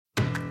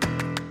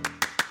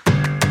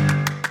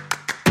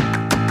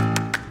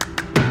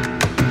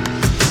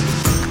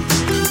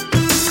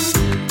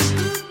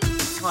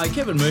Hi,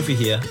 Kevin Murphy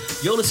here.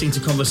 You're listening to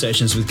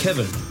Conversations with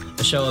Kevin,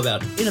 a show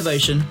about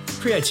innovation,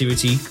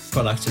 creativity,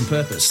 product and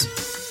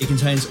purpose. It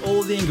contains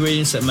all the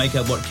ingredients that make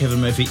up what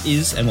Kevin Murphy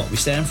is and what we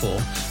stand for.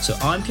 So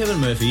I'm Kevin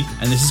Murphy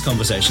and this is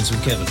Conversations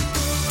with Kevin.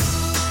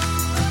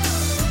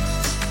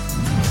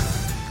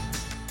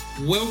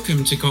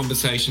 Welcome to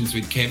Conversations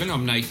with Kevin.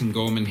 I'm Nathan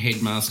Gorman,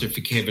 Headmaster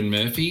for Kevin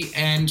Murphy,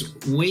 and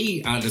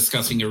we are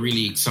discussing a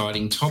really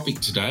exciting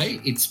topic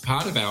today. It's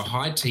part of our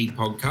High Tea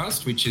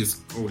podcast, which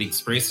is called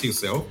Express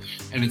Yourself,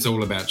 and it's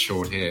all about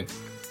short hair.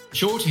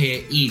 Short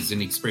hair is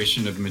an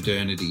expression of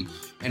modernity,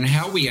 and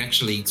how we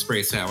actually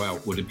express our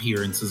outward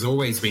appearance has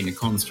always been a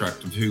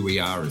construct of who we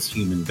are as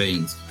human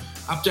beings.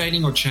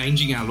 Updating or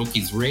changing our look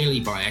is rarely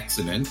by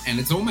accident, and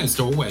it's almost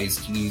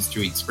always used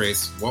to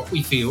express what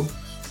we feel,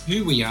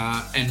 who we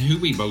are and who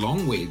we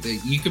belong with.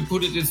 You could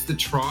put it as the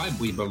tribe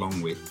we belong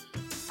with.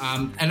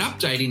 An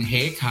update in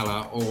hair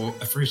colour or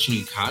a fresh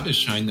new cut has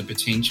shown the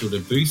potential to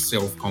boost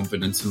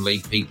self-confidence and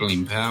leave people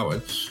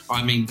empowered.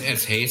 I mean,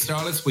 as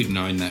hairstylists, we've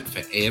known that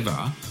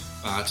forever,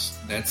 but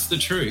that's the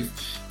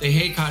truth. The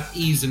haircut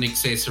is an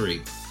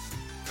accessory.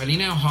 But in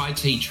our High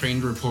Tea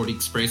Trend Report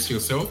Express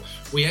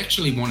Yourself, we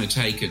actually want to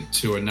take it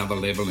to another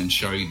level and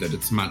show you that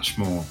it's much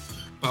more.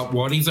 But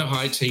what is a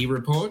High Tea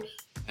Report?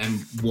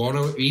 And what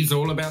is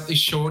all about this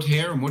short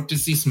hair and what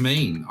does this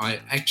mean? I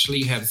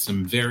actually have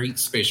some very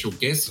special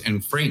guests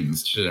and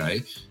friends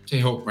today to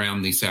help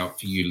round this out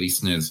for you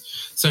listeners.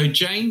 So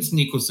James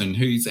Nicholson,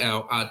 who's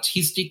our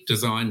Artistic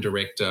Design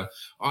Director,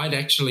 I'd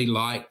actually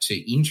like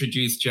to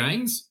introduce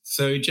James.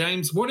 So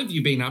James, what have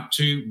you been up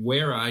to?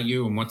 Where are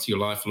you and what's your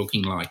life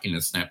looking like in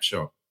a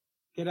snapshot?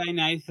 G'day,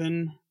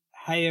 Nathan.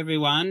 Hey,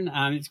 everyone.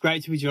 It's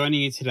great to be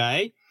joining you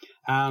today.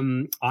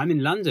 I'm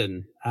in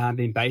London. I've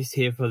been based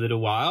here for a little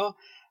while.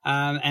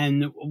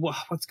 And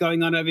what's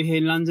going on over here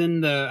in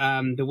London?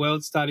 The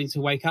world's starting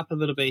to wake up a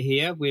little bit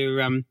here.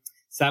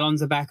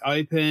 Salons are back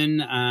open,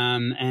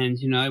 and,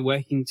 you know,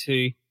 working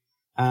to,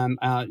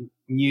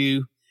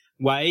 new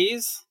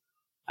ways.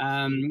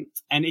 And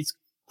it's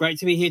great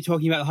to be here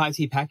talking about the High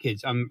Tea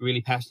package. I'm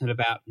really passionate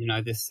about, you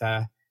know, this,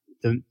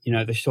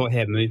 the short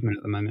hair movement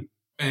at the moment.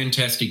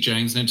 Fantastic,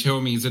 James. Now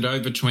tell me, is it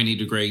over 20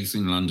 degrees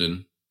in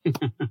London?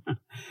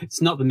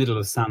 It's not the middle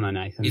of summer,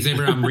 Nathan. Is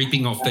everyone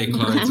ripping off their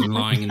clothes and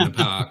lying in the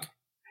park?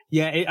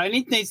 Yeah, it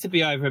only needs to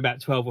be over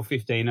about 12 or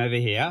 15 over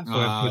here.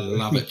 I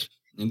love it.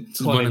 It's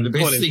one of the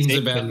best things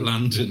about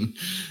London.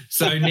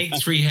 So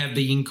next we have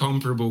the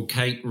incomparable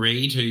Kate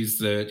Reid, who's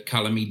the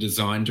Colour Me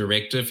Design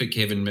Director for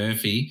Kevin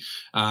Murphy.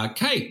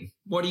 Kate,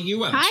 what are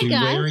you up to?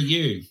 Guys. Where are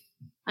you?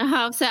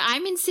 So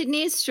I'm in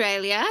Sydney,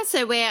 Australia.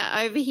 So we're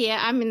over here.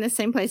 I'm in the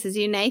same place as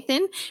you,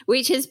 Nathan,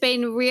 which has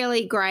been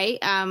really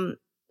great.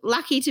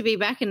 Lucky to be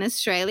back in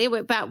Australia,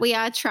 but we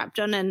are trapped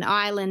on an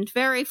island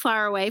very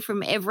far away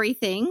from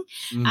everything.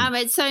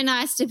 It's so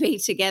nice to be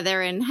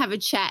together and have a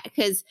chat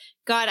because,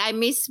 God, I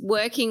miss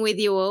working with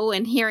you all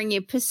and hearing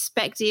your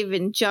perspective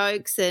and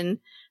jokes and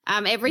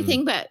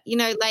everything. But, you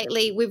know,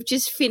 lately we've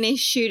just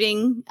finished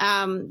shooting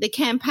the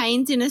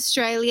campaigns in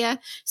Australia.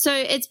 So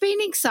it's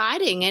been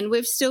exciting and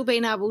we've still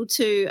been able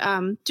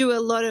to do a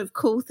lot of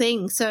cool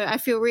things. So I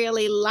feel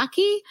really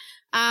lucky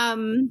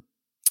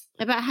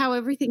about how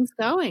everything's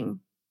going.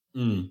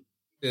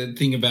 The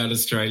thing about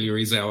Australia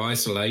is our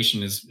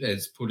isolation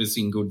has put us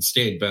in good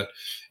stead, but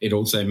it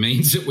also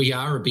means that we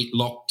are a bit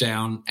locked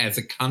down as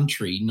a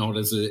country, not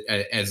as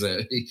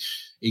a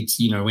it's,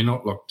 you know, we're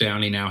not locked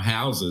down in our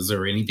houses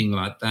or anything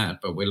like that,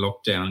 but we're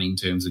locked down in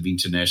terms of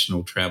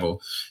international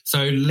travel.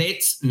 So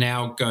let's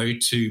now go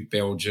to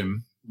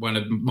Belgium. One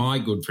of my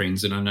good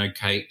friends, and I know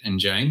Kate and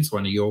James,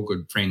 one of your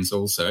good friends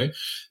also,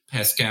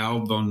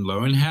 Pascal von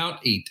Lohenhout.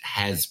 It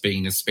has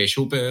been a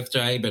special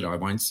birthday, but I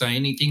won't say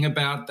anything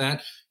about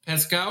that.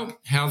 Pascal,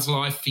 how's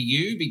life for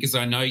you? Because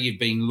I know you've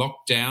been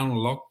locked down,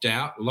 locked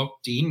out,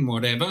 locked in,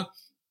 whatever.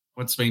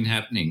 What's been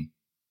happening?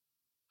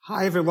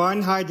 Hi,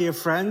 everyone. Hi, dear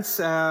friends.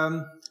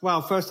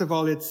 Well, first of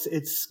all,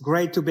 it's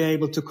great to be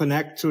able to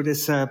connect through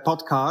this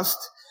podcast.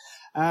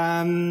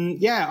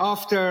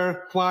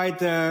 After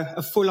quite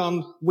a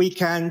full-on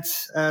weekend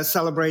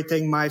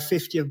celebrating my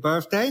 50th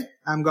birthday,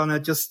 I'm gonna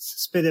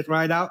just spit it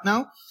right out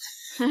now.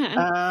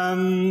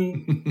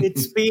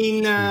 It's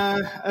been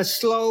a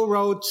slow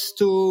road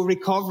to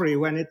recovery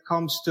when it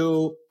comes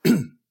to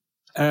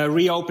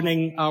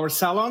reopening our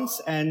salons.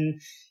 And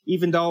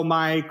even though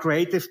my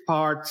creative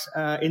part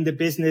in the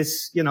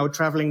business, you know,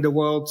 traveling the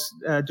world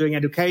doing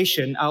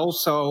education, I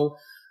also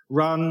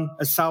run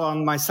a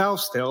salon myself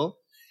still.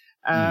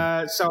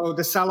 So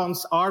the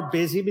salons are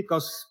busy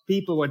because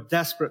people were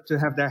desperate to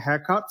have their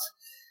haircut.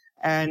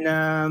 And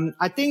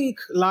I think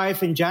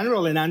life in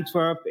general in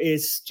Antwerp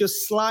is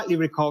just slightly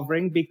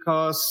recovering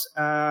because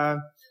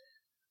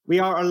we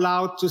are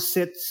allowed to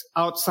sit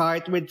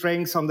outside with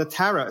drinks on the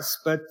terrace.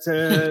 But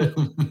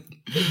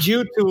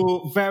due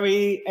to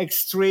very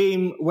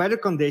extreme weather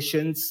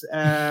conditions,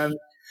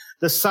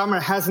 the summer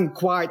hasn't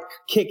quite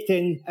kicked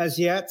in as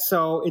yet.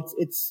 So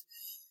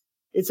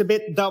it's a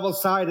bit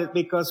double-sided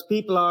because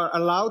people are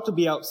allowed to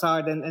be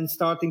outside and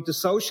starting to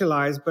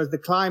socialize, but the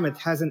climate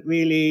hasn't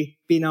really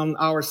been on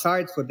our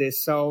side for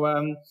this. So,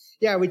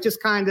 we're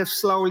just kind of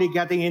slowly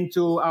getting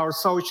into our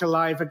social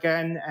life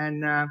again.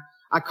 And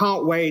I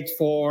can't wait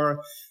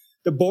for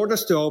the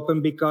borders to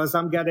open because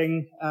I'm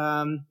getting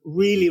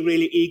really,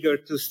 really eager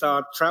to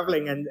start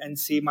traveling and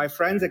see my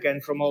friends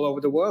again from all over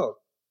the world.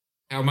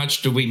 How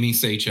much do we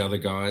miss each other,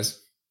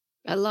 guys?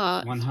 A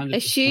lot. 100%. A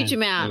huge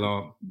amount. A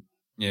lot.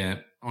 Yeah.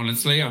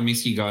 Honestly, I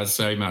miss you guys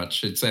so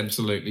much. It's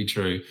absolutely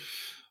true.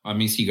 I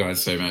miss you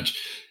guys so much.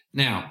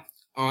 Now,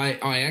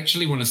 I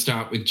actually want to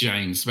start with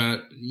James,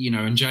 but,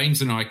 and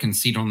James and I can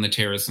sit on the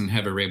terrace and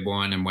have a red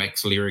wine and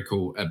wax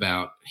lyrical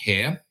about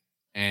hair,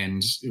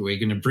 and we're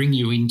going to bring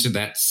you into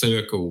that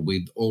circle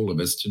with all of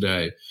us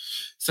today.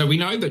 So we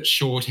know that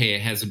short hair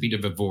has a bit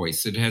of a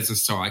voice. It has a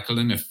cycle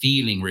and a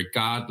feeling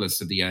regardless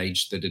of the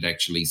age that it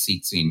actually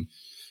sits in.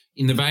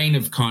 In the vein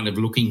of kind of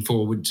looking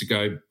forward to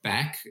go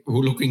back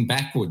or looking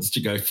backwards to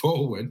go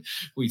forward,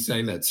 we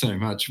say that so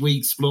much. We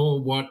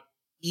explore what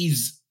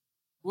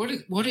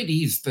it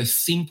is, the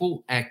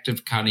simple act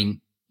of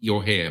cutting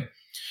your hair.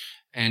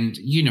 And,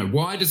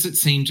 why does it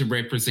seem to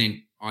represent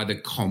either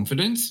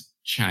confidence,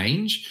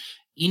 change,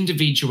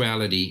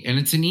 individuality, and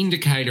it's an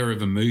indicator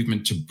of a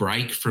movement to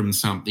break from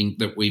something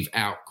that we've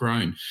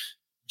outgrown.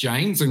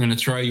 James, I'm going to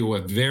throw you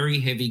a very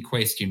heavy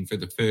question for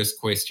the first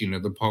question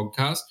of the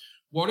podcast.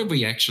 What have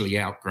we actually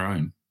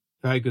outgrown?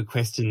 Very good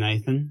question,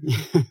 Nathan.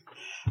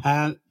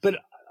 But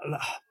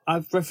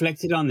I've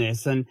reflected on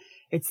this, and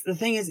the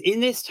thing is, in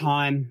this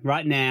time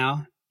right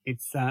now,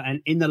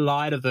 and in the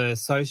light of the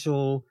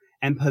social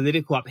and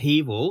political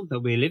upheaval that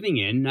we're living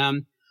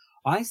in,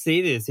 I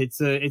see this.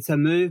 It's a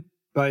move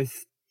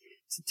both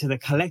to the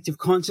collective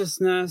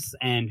consciousness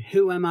and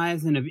who am I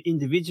as an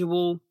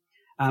individual.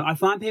 I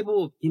find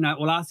people,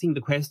 all asking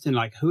the question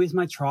like, who is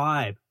my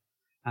tribe?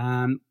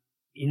 And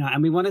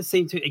we want to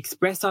seem to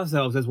express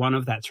ourselves as one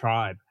of that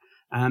tribe.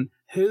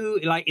 Who,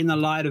 like in the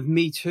light of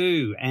Me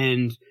Too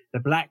and the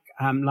Black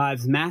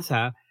Lives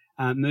Matter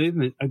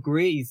movement,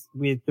 agrees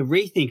with the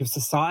rethink of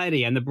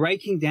society and the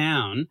breaking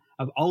down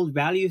of old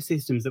value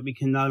systems that we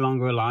can no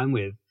longer align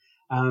with.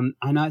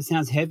 I know it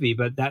sounds heavy,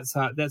 but that's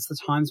the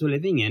times we're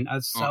living in.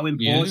 It's so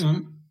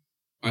important.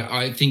 Yeah.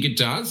 I think it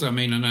does. I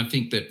mean, and I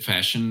think that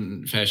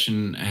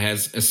fashion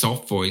has a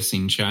soft voice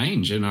in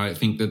change, and I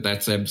think that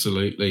that's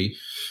absolutely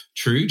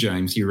true,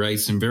 James. You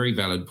raised some very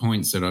valid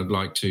points that I'd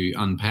like to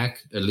unpack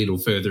a little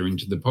further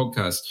into the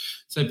podcast.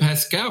 So,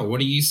 Pascal,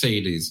 what do you see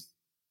it is?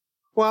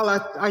 Well,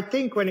 I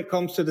think when it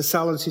comes to the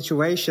salon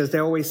situations, they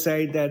always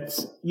say that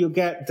you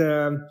get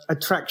the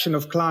attraction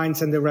of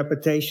clients and the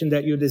reputation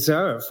that you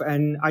deserve.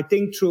 And I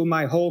think through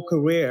my whole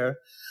career,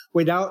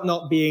 without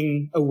not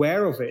being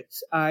aware of it,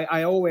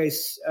 I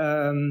always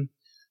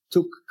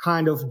took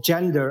kind of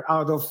gender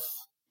out of,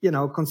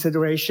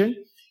 consideration.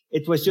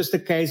 It was just a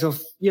case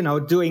of,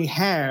 doing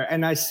hair.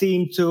 And I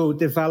seemed to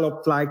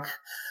develop like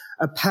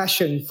a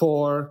passion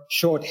for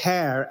short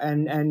hair.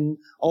 And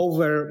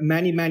over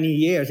many, many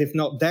years, if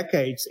not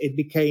decades, it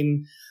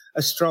became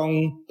a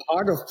strong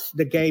part of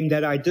the game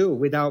that I do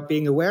without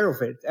being aware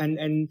of it.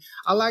 And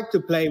I like to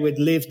play with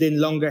lived-in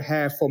longer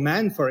hair for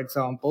men, for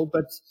example,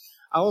 but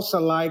I also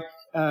like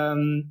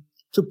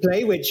to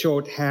play with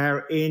short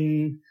hair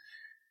in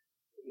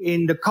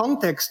the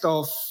context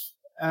of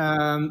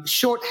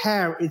short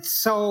hair.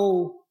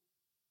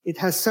 It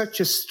has such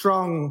a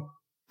strong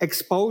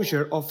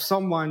exposure of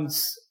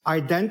someone's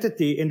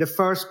identity in the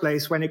first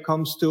place when it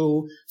comes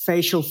to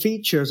facial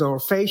features or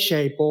face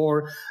shape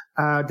or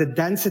the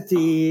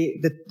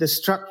density, the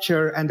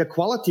structure and the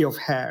quality of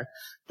hair,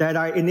 that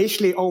I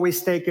initially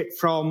always take it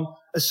from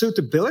a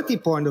suitability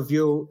point of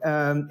view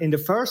in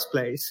the first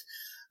place.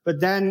 But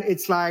then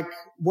it's like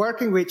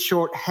working with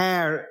short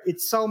hair.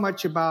 It's so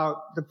much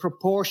about the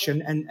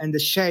proportion and the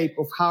shape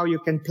of how you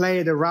can play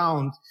it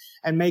around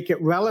and make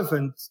it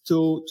relevant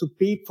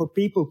for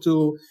people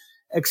to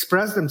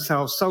express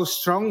themselves so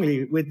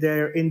strongly with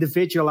their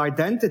individual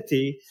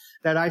identity,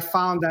 that I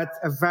found that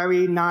a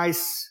very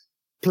nice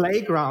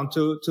playground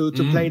to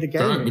play the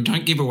game.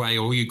 Don't give away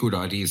all your good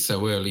ideas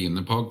so early in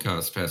the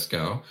podcast,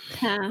 Pascal.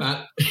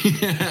 But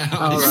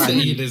I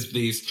see it as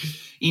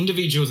this.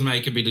 Individuals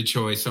make a bit of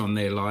choice on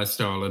their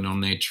lifestyle and on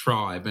their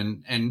tribe.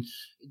 And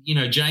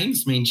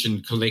James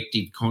mentioned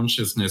collective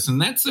consciousness,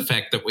 and that's the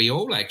fact that we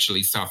all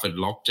actually suffered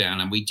lockdown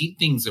and we did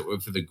things that were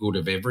for the good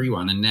of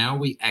everyone, and now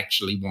we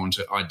actually want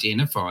to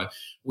identify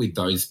with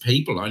those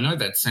people. I know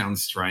that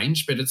sounds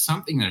strange, but it's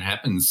something that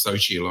happens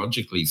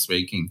sociologically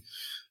speaking.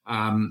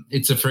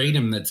 It's a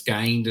freedom that's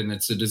gained, and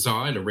it's a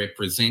desire to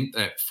represent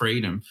that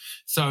freedom.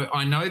 So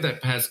I know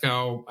that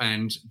Pascal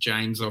and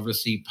James,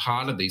 obviously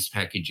part of this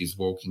package is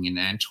Walking in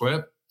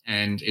Antwerp,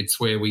 and it's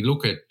where we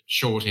look at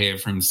short hair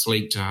from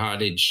sleek to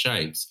hard-edged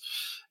shapes.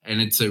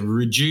 And it's a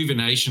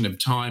rejuvenation of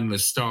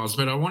timeless styles.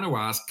 But I want to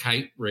ask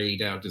Kate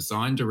Reed, our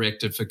design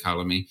director for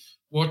Colour Me,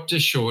 what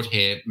does short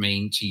hair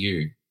mean to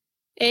you?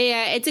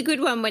 Yeah, it's a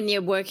good one when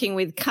you're working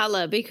with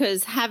colour,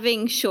 because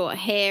having short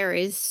hair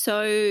is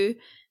so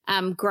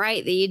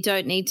great that you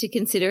don't need to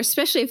consider,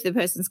 especially if the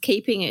person's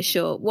keeping it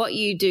short, what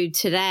you do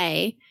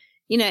today.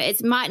 You know,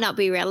 it might not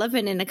be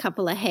relevant in a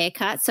couple of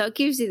haircuts. So it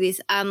gives you this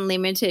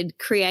unlimited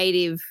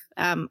creative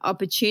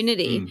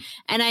opportunity.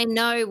 And I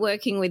know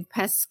working with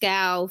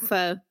Pascal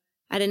for,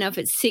 I don't know if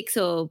it's 6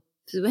 or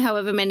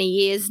however many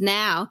years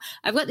now,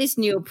 I've got this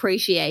new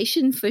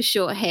appreciation for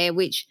short hair,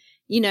 which,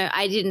 you know,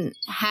 I didn't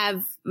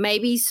have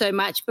maybe so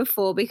much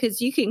before,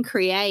 because you can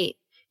create,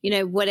 you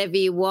know, whatever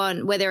you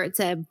want, whether it's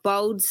a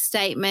bold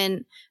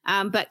statement,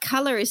 but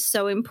color is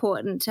so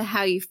important to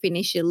how you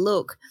finish your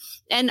look.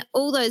 And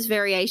all those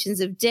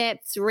variations of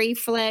depth,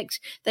 reflect,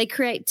 they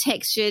create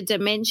texture,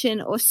 dimension,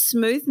 or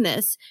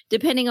smoothness,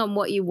 depending on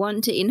what you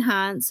want to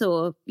enhance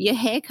or your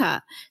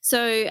haircut.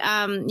 So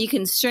you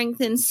can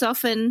strengthen,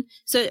 soften.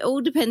 So it all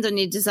depends on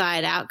your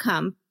desired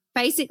outcome.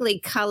 Basically,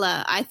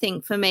 color, I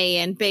think, for me,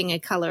 and being a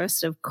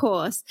colorist, of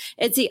course,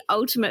 it's the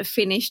ultimate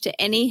finish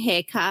to any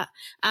haircut.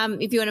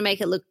 If you want to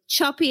make it look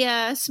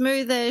choppier,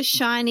 smoother,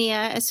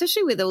 shinier,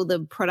 especially with all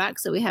the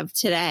products that we have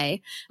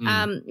today,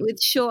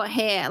 with short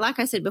hair, like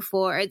I said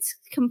before, it's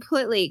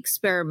completely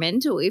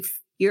experimental if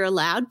you're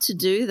allowed to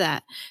do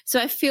that. So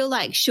I feel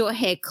like short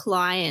hair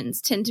clients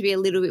tend to be a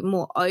little bit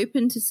more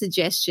open to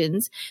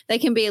suggestions. They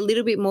can be a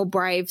little bit more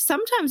brave.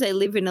 Sometimes they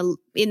live in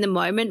the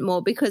moment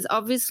more, because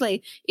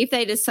obviously if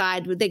they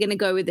decide they're going to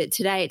go with it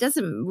today, it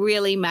doesn't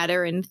really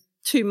matter in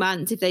 2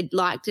 months if they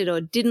liked it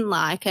or didn't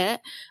like it.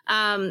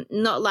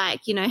 Not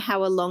like, you know,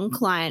 how a long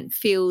client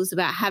feels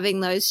about having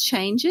those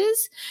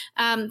changes.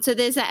 So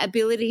there's that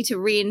ability to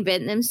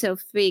reinvent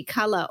themselves for your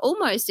color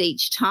almost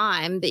each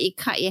time that you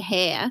cut your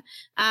hair.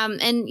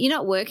 And you're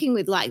not working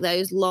with like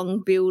those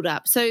long build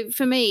up. So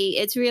for me,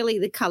 it's really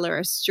the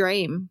colorist's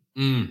dream.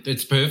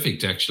 It's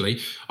perfect,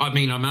 actually. I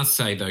mean, I must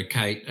say, though,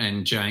 Kate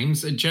and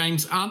James,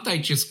 aren't they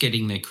just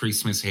getting their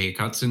Christmas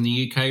haircuts in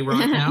the UK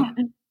right now?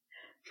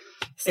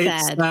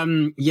 Sad.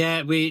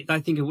 It's, I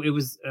think it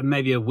was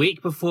maybe a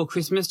week before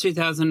Christmas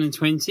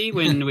 2020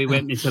 when we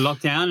went into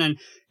lockdown, and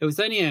it was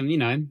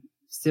only,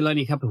 still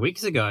only a couple of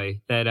weeks ago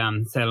that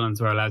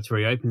salons were allowed to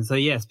reopen. So,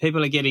 yes,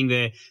 people are getting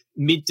their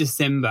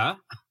mid-December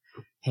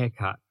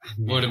haircut.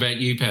 What about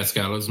you,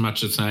 Pascal? It's much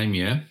the same,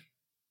 yeah?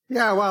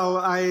 Yeah, well,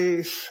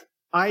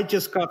 I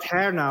just got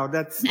hair now.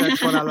 That's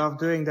what I love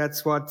doing.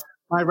 That's what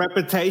my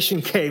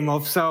reputation came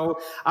of. So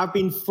I've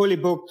been fully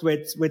booked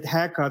with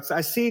haircuts.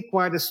 I see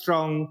quite a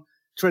strong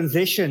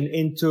transition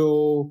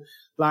into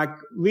like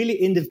really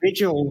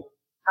individual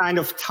kind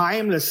of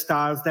timeless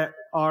styles that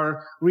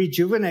are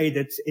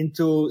rejuvenated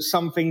into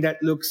something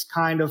that looks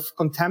kind of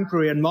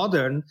contemporary and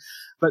modern.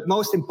 But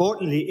most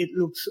importantly, it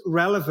looks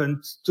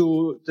relevant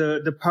to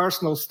the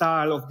personal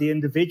style of the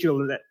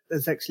individual that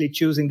is actually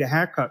choosing the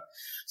haircut.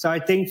 So I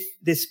think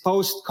this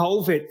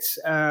post-COVID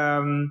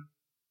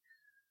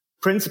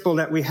principle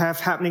that we have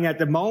happening at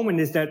the moment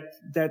is that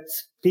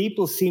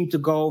people seem to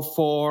go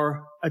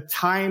for a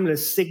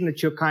timeless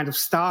signature kind of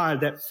style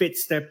that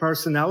fits their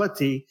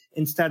personality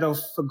instead of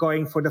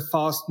going for the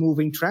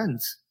fast-moving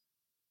trends.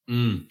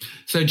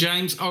 So,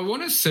 James, I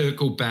want to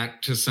circle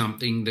back to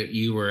something that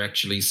you were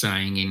actually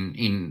saying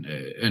in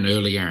an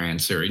earlier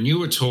answer, and you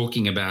were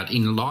talking about,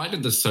 in light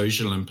of the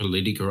social and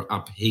political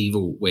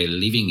upheaval we're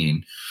living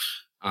in,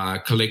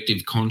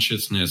 collective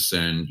consciousness,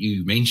 and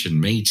you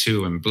mentioned Me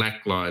Too and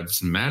Black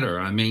Lives Matter.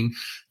 I mean,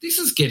 this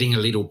is getting a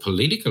little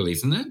political,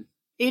 isn't it?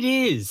 It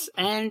is.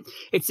 And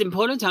it's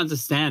important to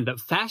understand that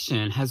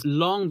fashion has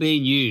long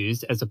been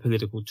used as a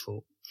political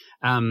tool.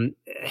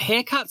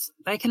 Haircuts,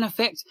 they can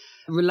affect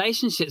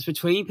relationships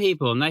between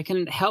people, and they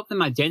can help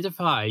them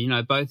identify,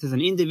 both as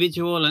an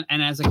individual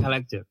and as a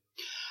collective.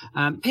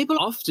 People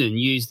often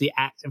use the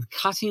act of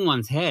cutting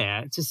one's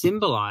hair to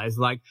symbolize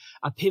like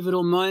a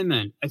pivotal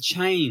moment, a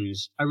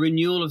change, a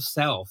renewal of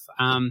self.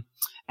 And,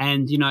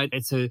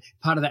 it's a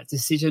part of that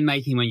decision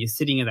making when you're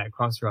sitting at that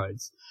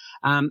crossroads.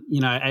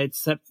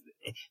 It's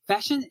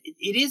fashion.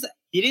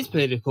 It is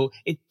political,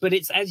 but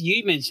it's, as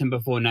you mentioned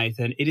before,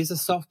 Nathan, it is a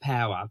soft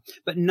power.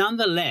 But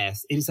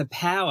nonetheless, it is a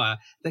power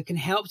that can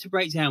help to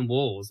break down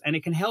walls, and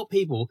it can help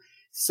people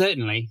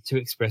certainly to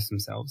express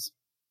themselves.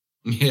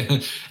 Yeah.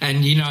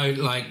 And,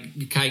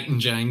 like Kate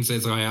and James,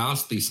 as I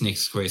asked this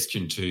next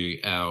question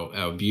to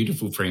our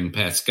beautiful friend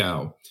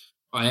Pascal,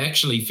 I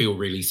actually feel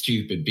really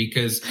stupid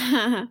because,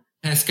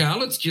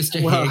 Pascal, it's just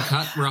a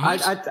haircut,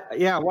 right?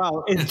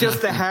 It's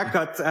just a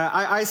haircut.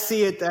 I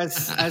see it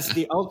as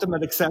the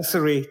ultimate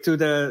accessory to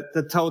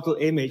the total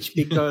image,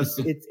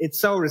 because it's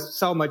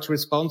so much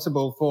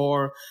responsible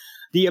for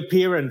the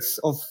appearance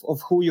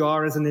of who you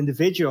are as an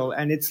individual.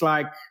 And it's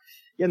like,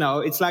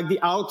 it's like the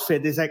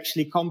outfit is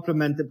actually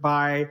complemented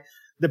by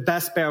the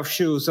best pair of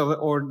shoes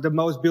or the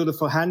most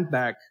beautiful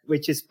handbag,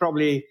 which is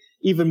probably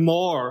even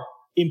more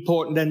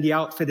important than the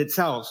outfit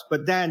itself.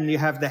 But then you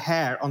have the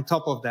hair on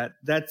top of that.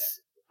 That's,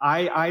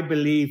 I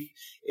believe,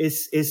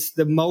 is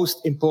the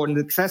most important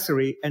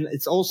accessory. And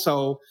it's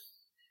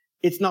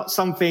not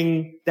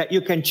something that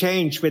you can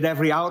change with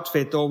every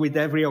outfit or with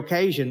every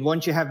occasion.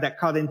 Once you have that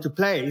cut into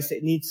place,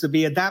 it needs to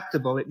be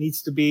adaptable. It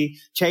needs to be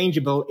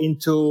changeable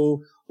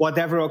into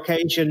whatever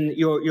occasion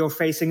you're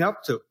facing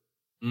up to.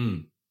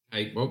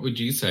 Hey, what would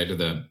you say to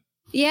that?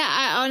 Yeah,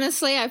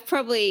 I've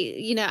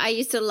probably, I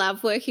used to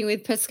love working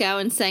with Pascal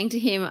and saying to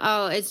him,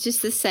 oh, it's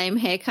just the same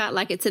haircut,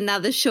 like it's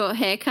another short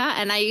haircut.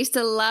 And I used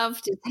to love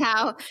just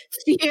how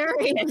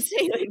furious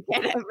he would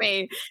get at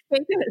me.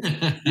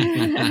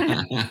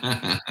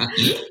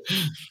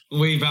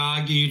 We've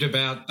argued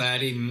about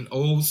that in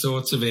all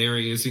sorts of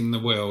areas in the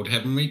world,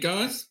 haven't we,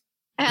 guys?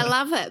 I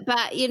love it.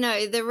 But,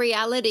 the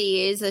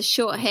reality is a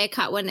short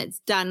haircut, when it's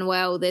done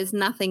well, there's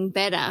nothing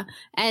better.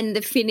 And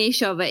the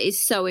finish of it is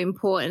so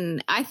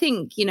important. I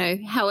think,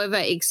 however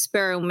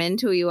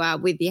experimental you are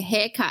with your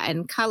haircut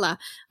and colour,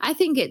 I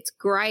think it's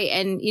great.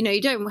 And,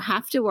 you don't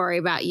have to worry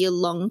about your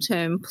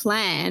long-term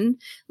plan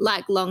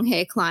like long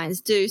hair clients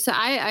do. So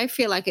I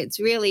feel like it's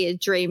really a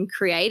dream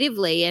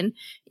creatively. And,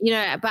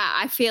 but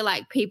I feel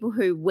like people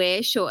who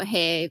wear short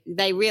hair,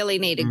 they really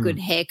need a good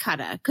hair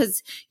cutter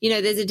because,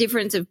 there's a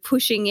difference of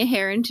pushing your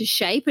hair into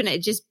shape and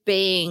it just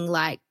being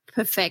like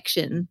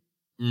perfection.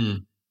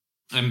 And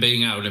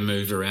being able to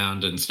move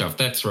around and stuff.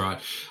 That's right.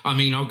 I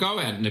mean, I'll go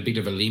out in a bit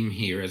of a limb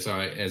here as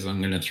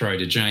I'm going to throw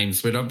to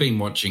James, but I've been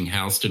watching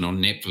Halston on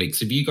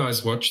Netflix. Have you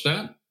guys watched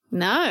that?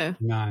 No,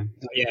 not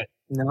yet.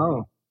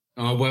 No.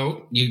 Oh,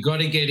 well, you got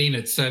to get in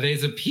it. So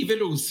there's a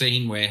pivotal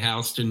scene where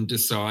Halston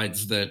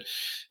decides that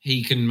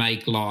he can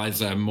make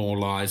Liza more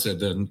Liza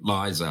than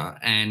Liza.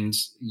 And,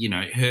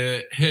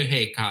 her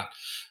haircut,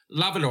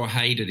 love it or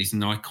hate it, is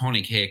an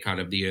iconic haircut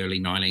of the early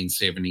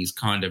 1970s,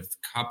 kind of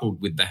coupled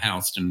with the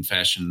Halston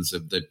fashions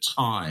of the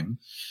time.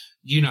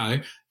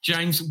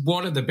 James,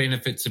 what are the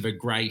benefits of a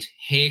great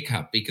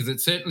haircut? Because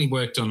it certainly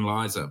worked on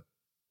Liza.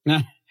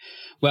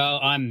 Well,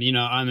 I'm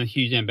a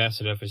huge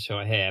ambassador for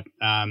short hair,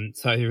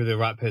 so you're the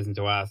right person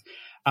to ask.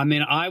 I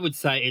mean, I would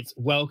say it's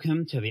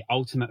welcome to the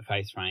ultimate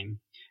face frame.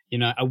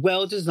 A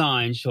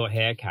well-designed short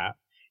haircut,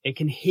 it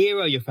can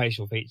hero your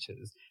facial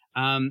features.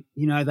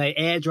 They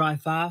air dry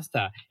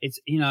faster. It's,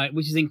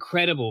 which is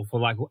incredible for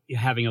like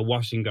having a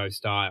wash and go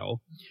style.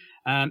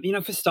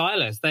 For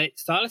stylists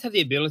have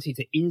the ability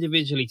to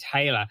individually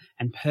tailor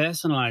and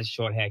personalize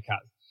short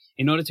haircuts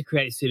in order to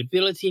create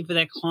suitability for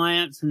their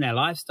clients and their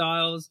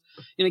lifestyles.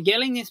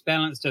 Getting this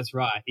balance just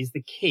right is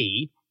the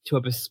key to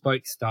a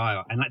bespoke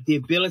style, and like the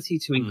ability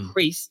to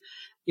increase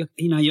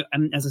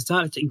as a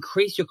stylist, to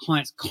increase your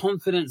client's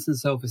confidence and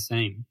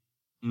self-esteem.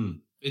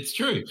 It's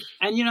true.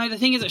 And, the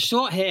thing is that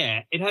short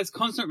hair, it has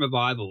constant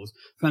revivals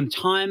from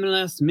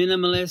timeless,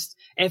 minimalist,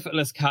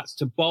 effortless cuts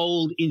to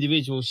bold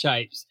individual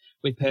shapes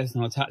with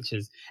personal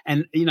touches.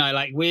 And,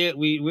 we're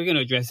going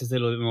to address this a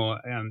little bit more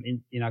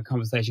in our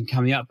conversation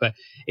coming up, but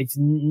it's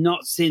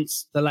not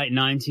since the late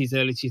 90s,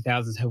 early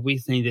 2000s have we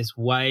seen this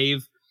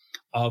wave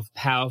of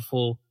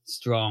powerful,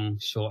 strong,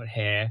 short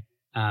hair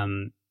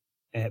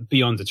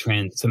beyond the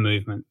trend. It's a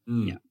movement.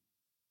 Yeah.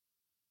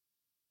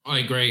 I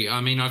agree.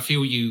 I mean, I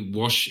feel you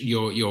wash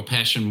your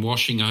passion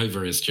washing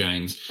over us,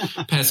 James.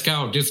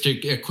 Pascal, just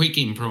a quick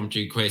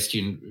impromptu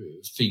question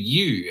for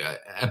you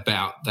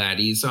about that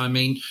is, I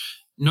mean,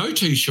 no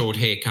two short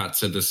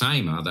haircuts are the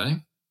same, are they?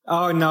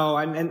 Oh, no.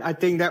 And I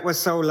think that was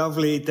so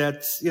lovely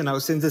that,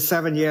 since the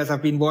 7 years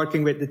I've been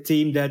working with the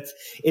team, that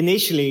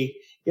initially,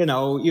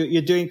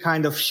 you're doing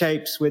kind of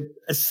shapes with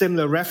a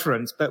similar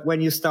reference. But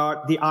when you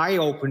start the eye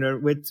opener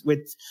with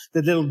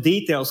the little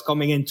details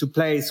coming into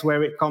place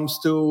where it comes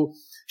to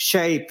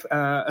shape,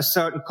 a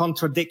certain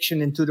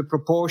contradiction into the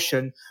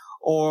proportion,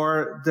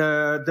 or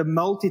the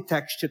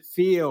multi-textured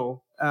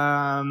feel,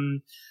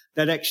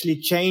 that actually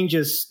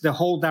changes the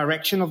whole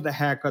direction of the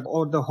haircut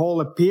or the whole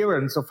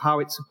appearance of how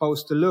it's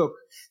supposed to look.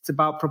 It's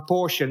about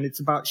proportion. It's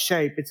about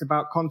shape. It's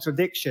about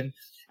contradiction.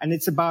 And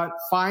it's about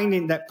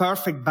finding that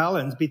perfect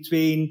balance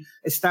between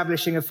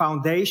establishing a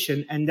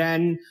foundation and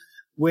then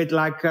with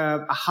like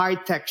a high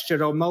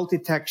textured or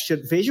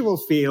multi-textured visual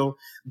feel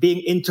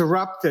being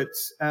interrupt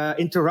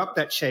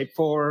that shape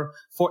for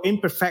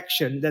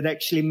imperfection that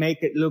actually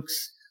make it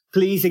looks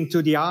pleasing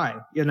to the eye.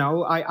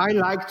 I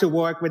like to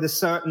work with a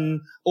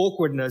certain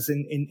awkwardness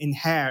in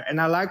hair, and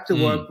I like to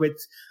work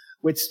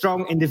with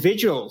strong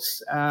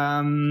individuals,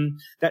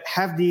 that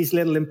have these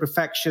little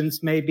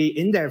imperfections maybe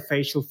in their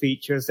facial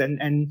features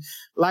and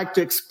like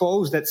to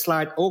expose that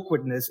slight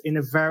awkwardness in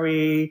a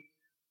very,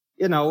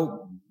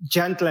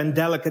 gentle and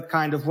delicate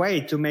kind of way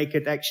to make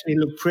it actually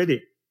look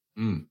pretty.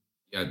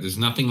 Yeah, there's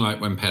nothing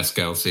like when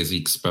Pascal says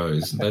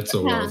expose. That's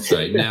all I'll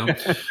say. Now,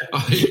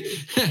 I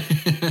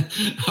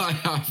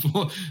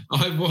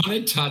want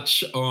to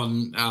touch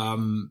on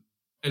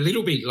a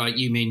little bit, like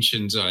you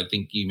mentioned, I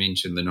think you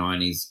mentioned the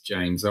 90s,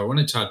 James. I want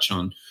to touch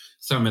on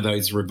some of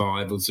those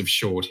revivals of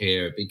short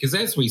hair because,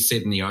 as we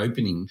said in the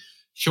opening,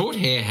 short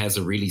hair has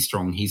a really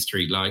strong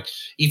history. Like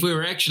if we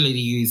were actually to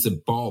use a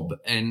bob,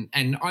 and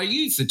I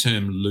use the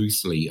term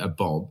loosely, a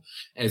bob,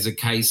 as a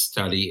case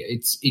study,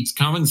 it's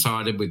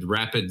coincided with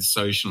rapid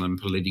social and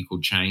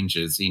political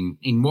changes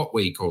in what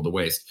we call the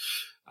West.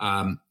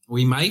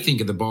 We may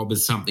think of the bob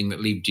as something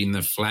that lived in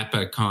the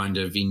flapper kind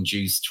of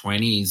induced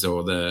 20s,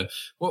 or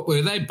what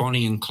were they,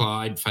 Bonnie and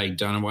Clyde, Faye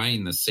Dunaway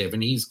in the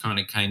 70s kind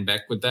of came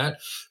back with that.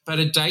 But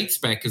it dates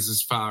back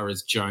as far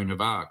as Joan of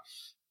Arc.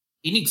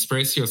 In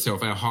Express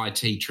Yourself, our high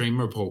tea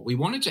trim report, we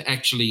wanted to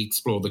actually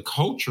explore the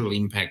cultural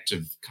impact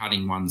of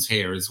cutting one's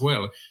hair as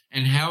well,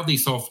 and how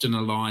this often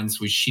aligns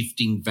with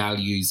shifting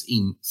values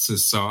in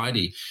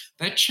society.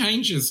 That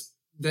changes.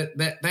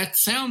 That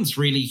sounds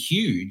really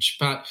huge,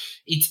 but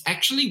it's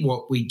actually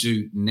what we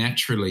do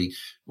naturally.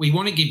 We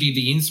want to give you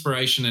the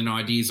inspiration and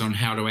ideas on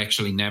how to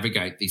actually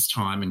navigate this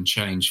time and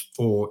change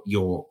for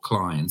your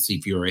clients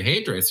if you're a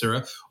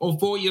hairdresser, or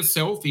for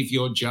yourself if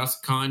you're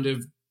just kind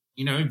of,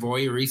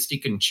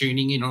 voyeuristic and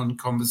tuning in on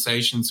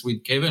Conversations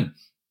with Kevin.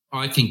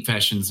 I think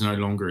fashion's no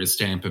longer a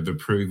stamp of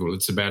approval.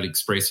 It's about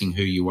expressing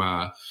who you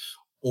are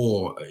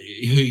or who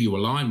you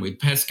align with.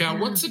 Pascal,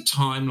 what's the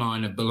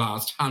timeline of the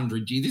last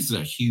 100 years? This is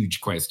a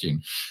huge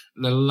question.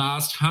 The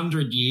last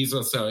 100 years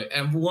or so,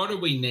 and what do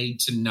we need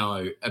to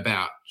know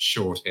about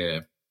short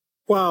hair?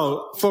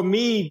 Well, for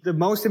me, the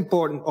most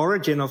important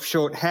origin of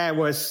short hair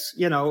was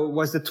the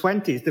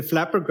 20s, the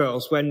flapper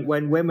girls, when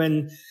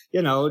women,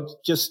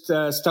 just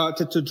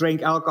started to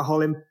drink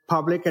alcohol in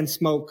public and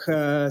smoke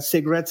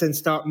cigarettes and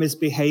start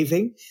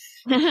misbehaving.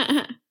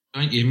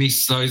 Don't you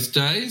miss those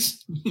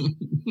days?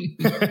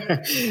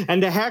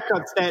 And the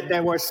haircuts,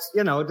 there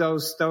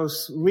was,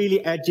 those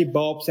really edgy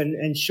bobs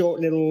and short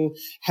little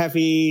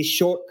heavy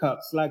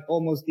shortcuts, like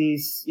almost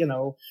these,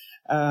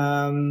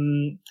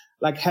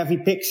 like heavy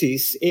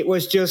pixies. It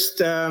was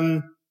just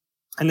an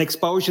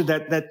exposure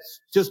that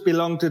just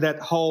belonged to that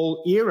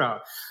whole era.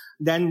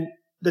 Then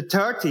the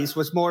 30s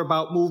was more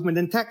about movement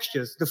and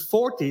textures. The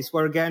 40s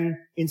were again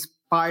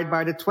inspired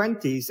by the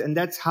 20s, and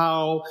that's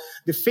how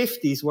the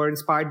 50s were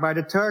inspired by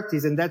the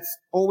 30s, and that's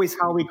always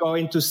how we go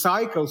into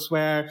cycles,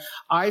 where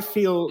I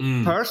feel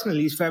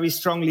personally is very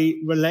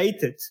strongly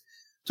related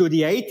to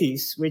the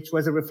 80s, which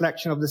was a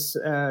reflection of the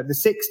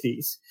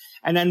 60s.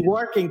 And then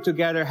working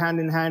together hand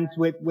in hand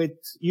with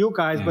you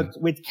guys, but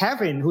with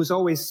Kevin, who's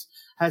always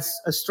has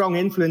a strong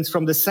influence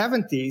from the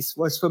 70s,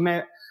 was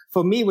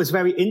for me was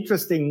very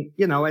interesting,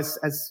 as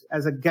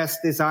a guest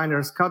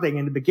designer cutting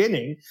in the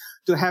beginning,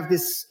 to have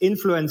this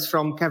influence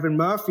from Kevin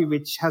Murphy,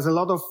 which has a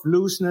lot of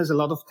looseness, a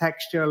lot of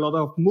texture, a lot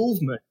of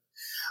movement,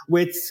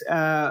 with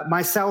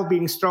myself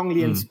being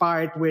strongly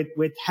inspired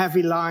with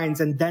heavy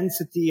lines and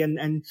density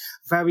and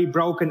very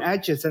broken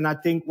edges. And I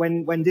think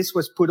when this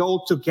was put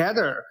all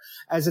together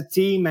as a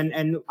team,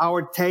 and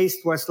our taste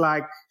was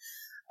like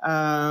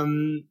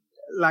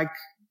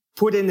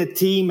put in a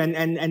team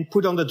and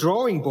put on the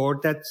drawing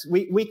board, that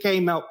we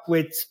came up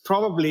with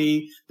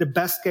probably the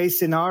best case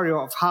scenario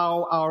of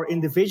how our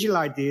individual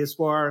ideas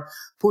were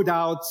put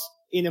out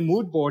in a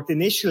mood board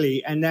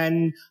initially, and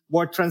then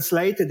were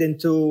translated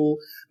into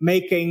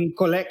making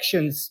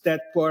collections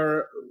that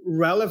were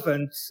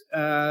relevant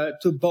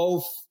to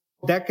both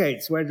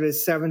decades, whether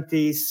it's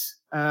 70s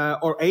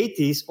or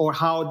 80s, or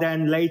how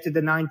then later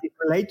the 90s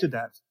relate to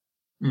that.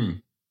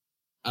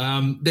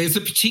 There's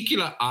a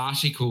particular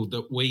article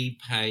that we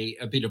pay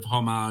a bit of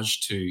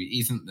homage to,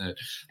 isn't there?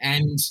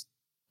 And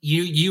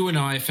you and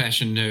I are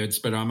fashion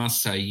nerds, but I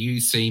must say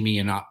you see me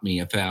and up me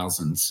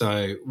 1,000.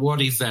 So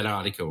what is that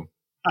article?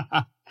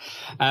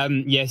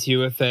 Yes, you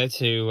refer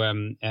to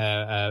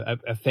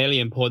a fairly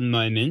important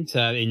moment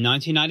in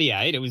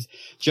 1998. It was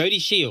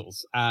Jodie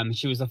Shields.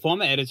 She was a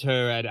former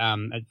editor at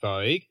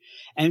Vogue,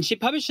 and she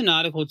published an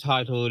article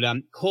titled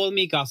 "Call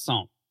Me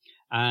Garçon,"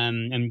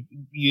 and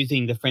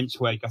using the French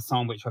word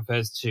garçon, which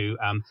refers to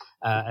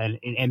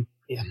an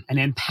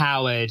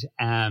empowered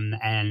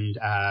and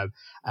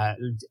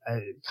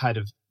kind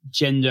of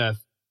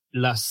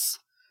genderless,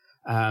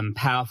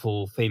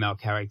 powerful female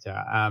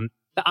character.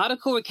 The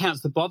article recounts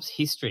the bob's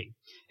history,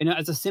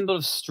 as a symbol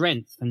of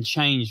strength and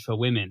change for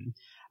women.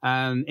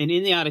 And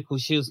in the article,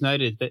 Shields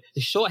noted that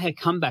the short hair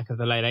comeback of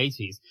the late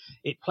 80s,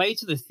 it played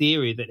to the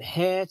theory that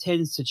hair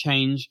tends to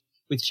change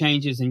with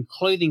changes in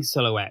clothing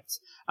silhouettes.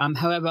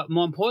 However,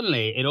 more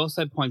importantly, it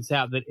also points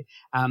out that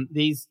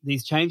these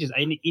changes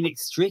are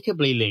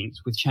inextricably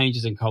linked with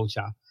changes in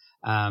culture,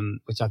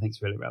 which I think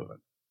is really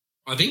relevant.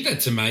 I think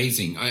that's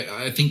amazing.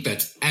 I think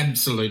that's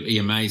absolutely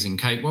amazing.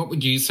 Kate, what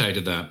would you say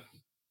to that?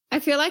 I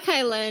feel like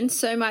I learned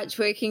so much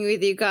working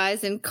with you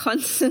guys and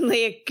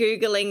constantly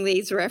Googling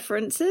these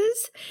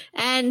references.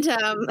 And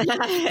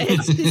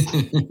it's just,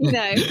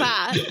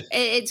 but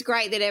it's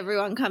great that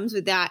everyone comes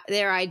with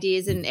their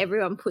ideas and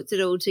everyone puts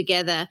it all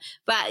together.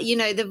 But,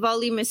 the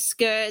voluminous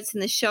skirts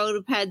and the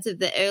shoulder pads of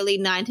the early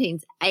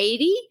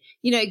 1980s,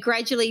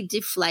 gradually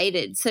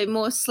deflated. So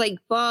more sleek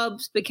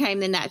bobs became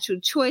the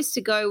natural choice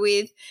to go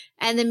with,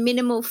 and the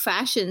minimal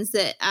fashions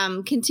that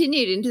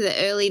continued into the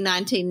early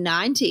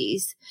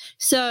 1990s.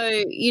 So,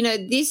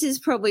 this is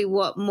probably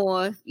what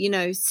more,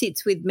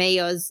 sits with me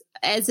as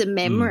as a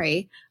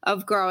memory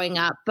of growing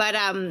up. But,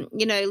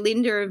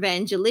 Linda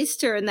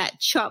Evangelista and that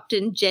chopped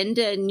and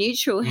gender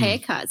neutral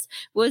haircuts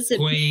was a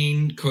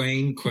Queen.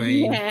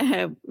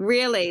 Yeah,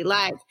 really.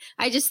 Like,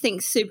 I just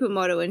think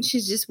supermodel, and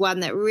she's just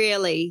one that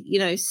really,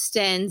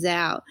 stands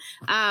out.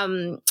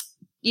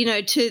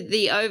 To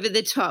the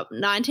over-the-top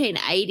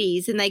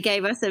 1980s, and they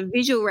gave us a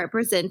visual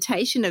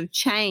representation of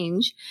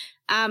change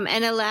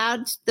and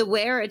allowed the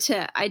wearer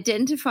to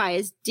identify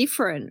as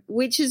different,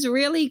 which is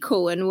really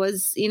cool and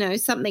was,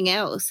 something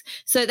else.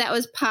 So that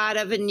was part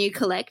of a new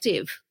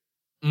collective.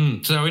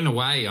 So in a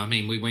way, I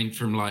mean, we went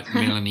from like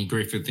Melanie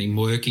Griffith in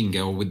Working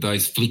Girl with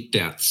those flicked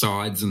out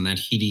sides and that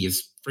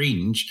hideous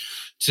fringe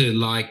to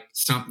like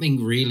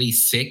something really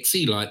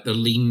sexy, like the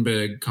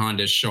Lindbergh kind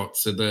of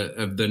shots of the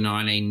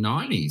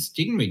 1990s,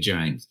 didn't we,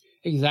 James?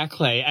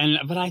 Exactly.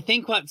 But I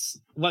think what's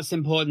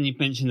important, you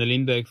mentioned the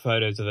Lindbergh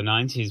photos of the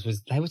 90s,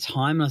 was they were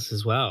timeless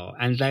as well.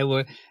 And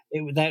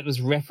that was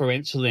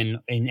referential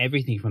in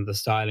everything from the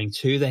styling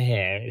to the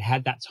hair. It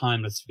had that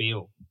timeless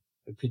feel.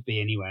 It could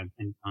be anywhere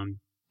in time.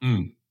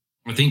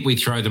 I think we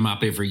throw them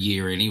up every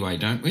year anyway,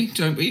 don't we?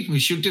 We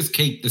should just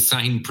keep the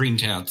same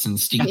printouts and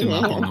stick them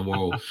up on the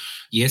wall.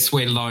 Yes,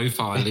 we're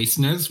lo-fi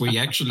listeners. We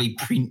actually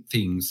print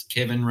things.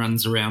 Kevin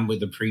runs around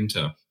with a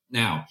printer.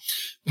 Now,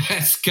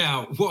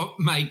 Pascal, what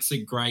makes a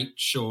great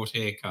short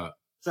haircut?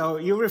 So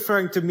you're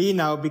referring to me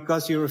now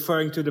because you're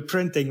referring to the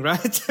printing,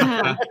 right?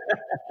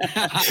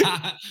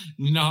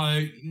 No.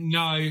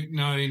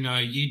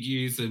 You'd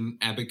use an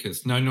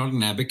abacus. No, not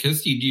an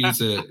abacus. You'd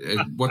use a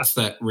what's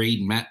that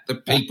reed mat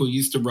that people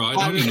used to ride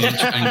on in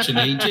ancient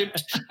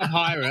Egypt? A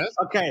papyrus.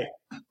 Okay.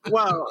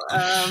 Well,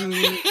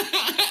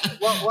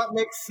 what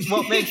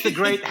makes a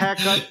great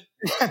haircut?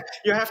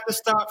 You have to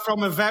start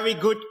from a very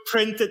good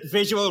printed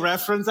visual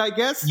reference, I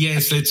guess.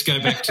 Yes, let's go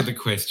back to the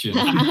question.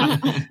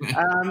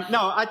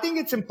 No, I think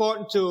it's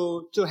important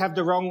to have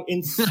the wrong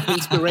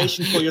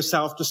inspiration for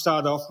yourself to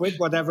start off with,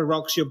 whatever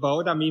rocks your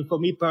boat. I mean, for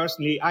me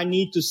personally, I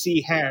need to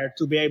see hair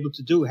to be able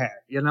to do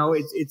hair.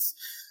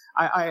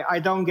 I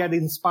don't get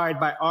inspired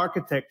by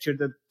architecture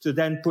to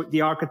then put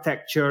the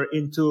architecture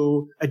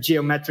into a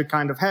geometric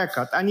kind of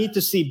haircut. I need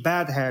to see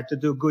bad hair to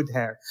do good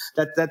hair.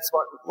 That's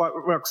what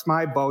rocks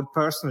my boat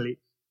personally.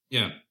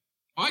 Yeah,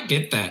 I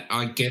get that.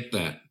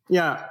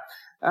 Yeah.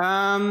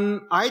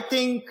 I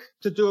think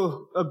to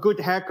do a good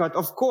haircut,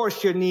 of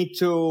course, you need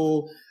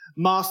to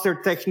master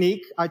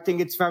technique. I think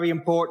it's very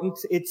important.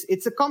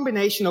 It's a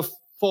combination of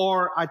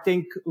 4, I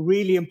think,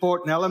 really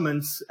important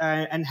elements,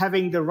 and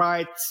having the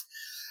right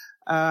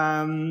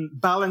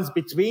balance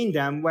between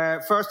them,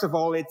 where first of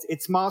all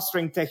it's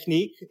mastering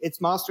technique, it's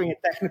mastering a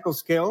technical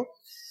skill,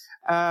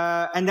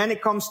 and then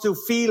it comes to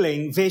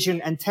feeling,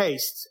 vision, and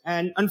taste.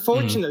 And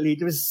unfortunately,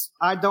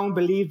 I don't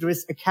believe there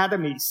is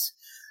academies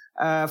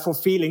for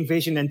feeling,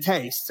 vision, and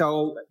taste.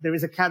 So there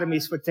is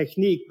academies for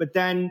technique, but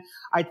then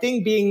I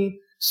think being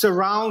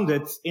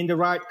surrounded in the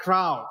right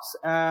crowds,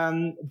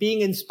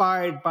 being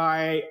inspired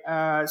by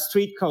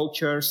street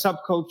culture,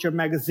 subculture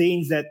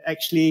magazines that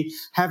actually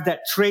have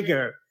that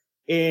trigger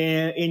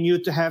in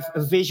you to have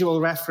a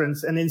visual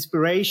reference and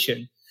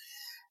inspiration.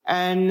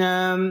 And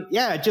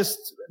just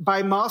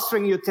by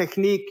mastering your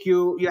technique,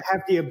 you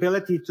have the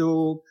ability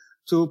to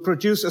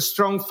produce a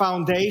strong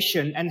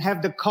foundation and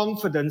have the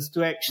confidence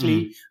to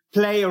actually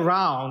play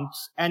around.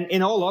 And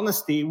in all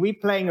honesty, we're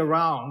playing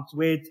around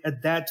with a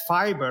dead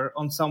fiber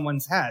on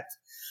someone's head.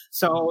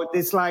 So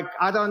it's like,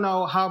 I don't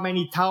know how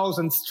many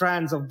thousand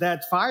strands of dead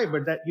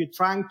fiber that you're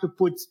trying to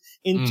put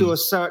into a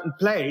certain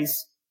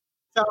place.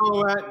 So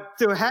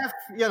to have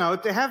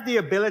the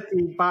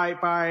ability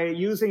by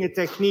using a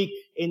technique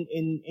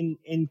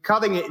in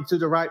cutting it into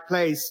the right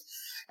place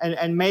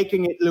and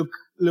making it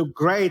look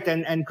great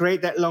and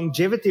create that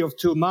longevity of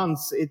 2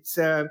 months,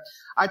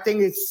 I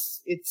think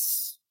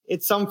it's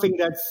something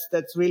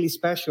that's really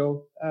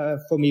special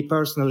for me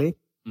personally.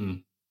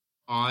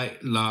 I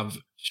love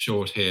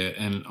short hair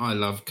and I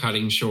love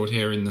cutting short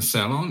hair in the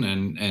salon,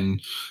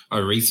 and I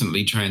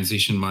recently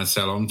transitioned my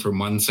salon from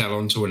one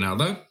salon to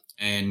another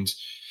and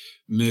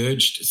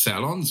merged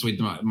salons with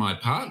my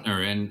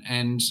partner, and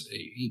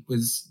it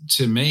was,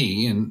 to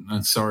me,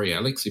 and sorry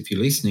Alex if you're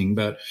listening,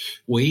 but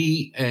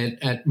we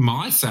at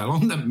my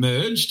salon that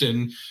merged,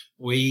 and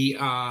we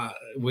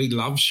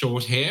love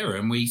short hair,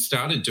 and we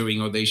started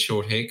doing all these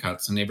short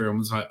haircuts, and everyone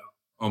was like,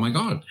 oh my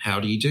God, how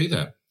do you do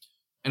that?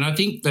 And I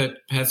think that,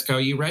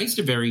 Pascal, you raised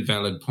a very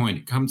valid point.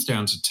 It comes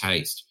down to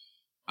taste.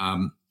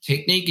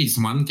 Technique is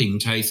one thing,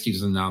 taste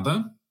is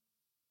another.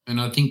 And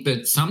I think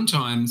that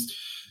sometimes,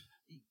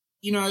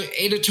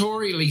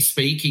 editorially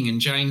speaking,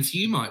 and James,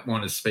 you might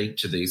want to speak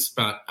to this,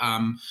 but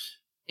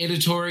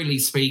editorially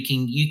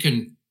speaking, you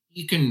can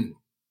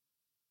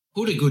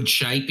put a good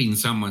shape in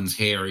someone's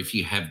hair if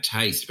you have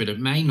taste, but it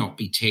may not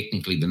be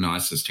technically the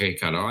nicest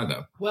haircut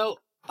either. Well,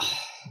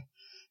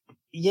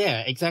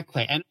 yeah,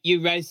 exactly. And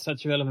you raised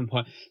such a relevant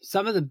point.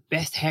 Some of the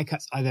best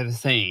haircuts I've ever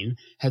seen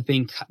have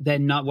been, they're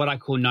not what I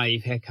call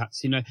naive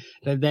haircuts.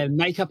 They're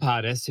makeup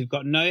artists who've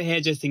got no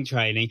hairdressing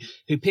training,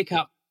 who pick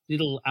up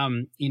little,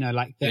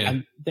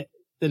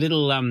 the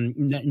little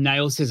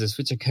nail scissors,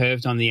 which are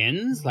curved on the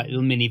ends, like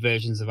little mini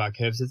versions of our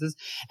curved scissors.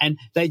 And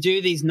they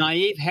do these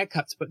naive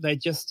haircuts, but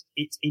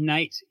it's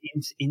innate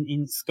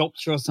in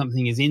sculpture or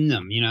something is in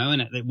them,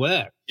 and it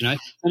works, And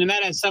no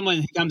matter someone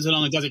who comes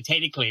along and does it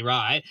technically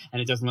right,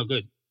 and it doesn't look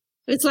good.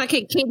 It's like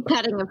a kid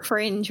cutting a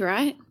fringe,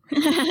 right?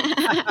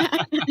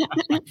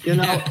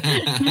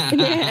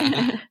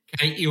 Yeah.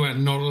 Kate, you are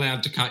not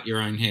allowed to cut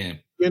your own hair.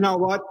 You know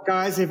what,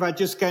 guys, if I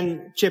just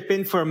can chip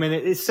in for a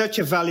minute, it's such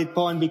a valid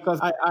point because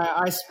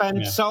I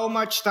spent so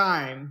much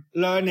time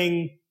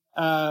learning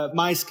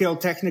my skill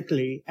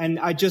technically, and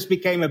I just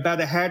became a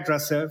better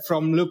hairdresser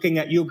from looking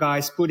at you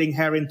guys putting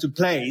hair into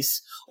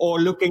place or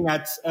looking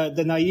at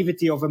the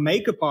naivety of a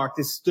makeup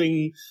artist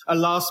doing a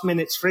last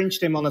minute fringe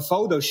trim on a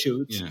photo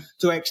shoot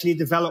to actually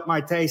develop my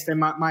taste. And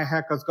my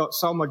haircuts got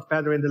so much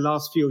better in the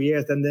last few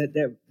years than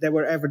they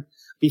were ever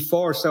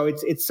before. So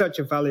it's such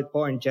a valid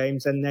point,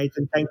 James and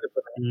Nathan. Thank you for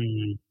that.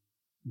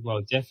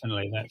 Well,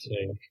 definitely that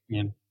too.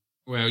 Yeah.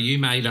 Well, you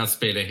made us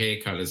better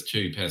haircutters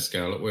too,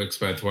 Pascal. It works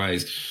both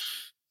ways.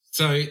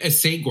 So a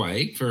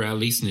segue for our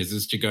listeners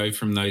is to go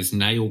from those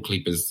nail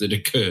clippers that are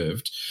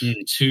curved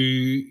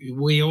to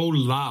we all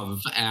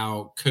love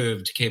our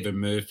curved Kevin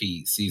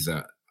Murphy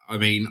scissor. I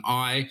mean,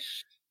 I've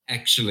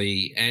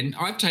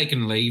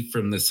taken leave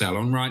from the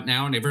salon right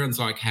now and everyone's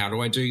like, how do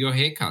I do your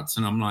haircuts?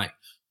 And I'm like,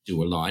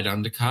 do a light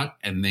undercut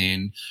and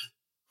then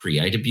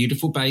create a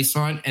beautiful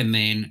baseline and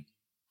then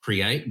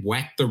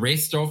whack the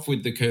rest off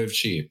with the curved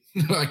shear.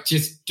 Like,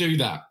 just do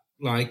that.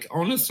 Like,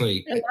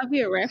 honestly. I love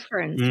your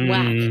reference.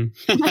 Whack.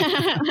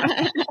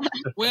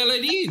 Well,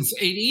 it is.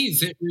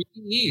 It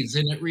really is.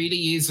 And it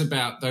really is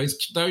about those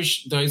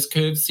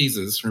curved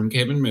scissors from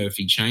Kevin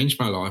Murphy changed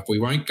my life. We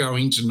won't go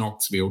into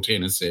Knoxville,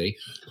 Tennessee.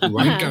 We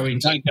won't go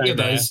into any of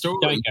those stories.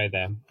 Don't go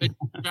there. But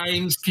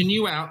James, can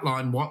you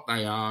outline what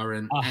they are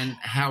and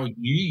how you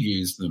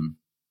use them?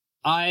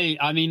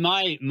 I mean,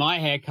 my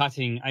hair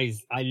cutting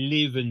is, I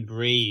live and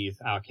breathe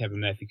our Kevin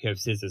Murphy curved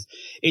scissors.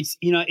 It's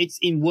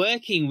in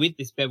working with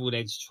this beveled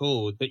edge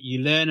tool that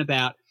you learn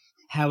about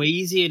how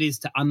easy it is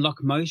to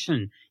unlock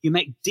motion. You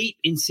make deep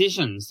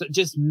incisions that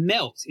just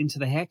melt into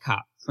the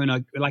haircut for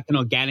an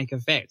organic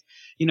effect.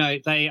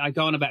 I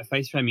go on about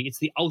face framing. It's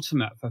the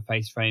ultimate for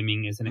face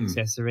framing as an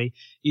accessory.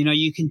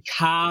 You can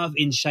carve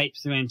in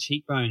shapes around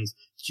cheekbones,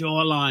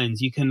 jaw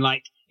lines. You can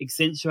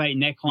accentuate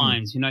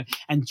necklines,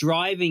 and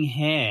driving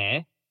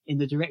hair in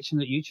the direction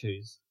that you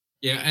choose.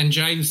 Yeah, and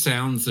James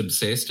sounds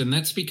obsessed, and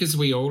that's because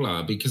we all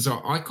are, because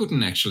I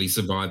couldn't actually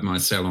survive my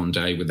salon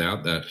day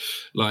without that.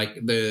 Like,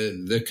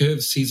 the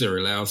curved scissor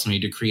allows me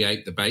to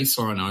create the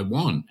baseline I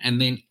want and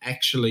then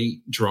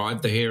actually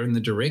drive the hair in the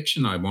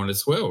direction I want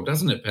as well,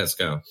 doesn't it,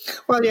 Pascal?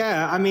 Well,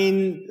 yeah. I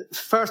mean,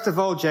 first of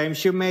all,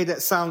 James, you made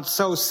it sound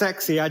so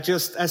sexy.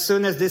 As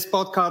soon as this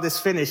podcast is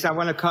finished, I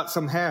want to cut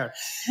some hair.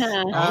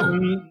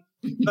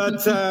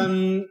 But,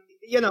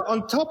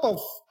 on top of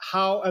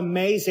how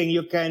amazing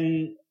you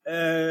can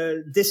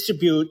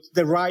distribute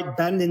the right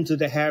bend into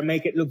the hair,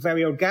 make it look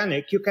very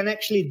organic, you can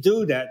actually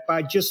do that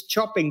by just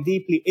chopping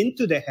deeply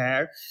into the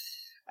hair,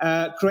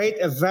 create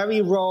a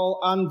very raw,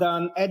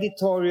 undone,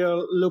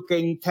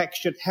 editorial-looking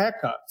textured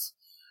haircut,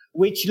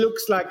 which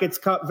looks like it's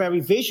cut very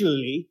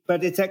visually,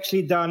 but it's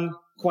actually done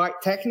quite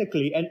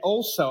technically. And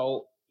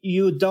also,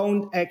 you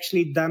don't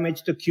actually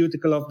damage the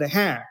cuticle of the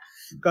hair,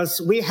 because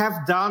we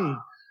have done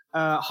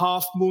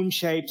half moon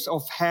shapes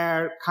of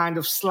hair kind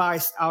of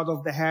sliced out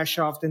of the hair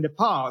shaft in the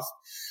past.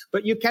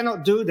 But you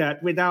cannot do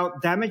that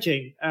without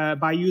damaging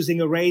by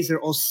using a razor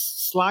or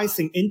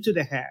slicing into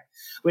the hair.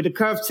 With the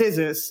curved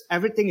scissors,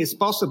 everything is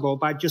possible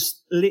by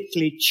just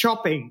literally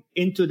chopping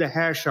into the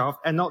hair shaft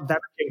and not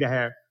damaging the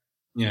hair.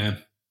 Yeah.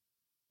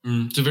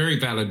 It's a very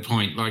valid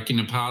point. Like, in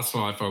a past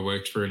life, I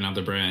worked for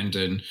another brand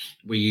and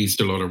we used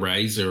a lot of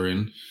razor,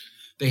 and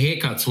the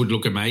haircuts would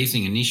look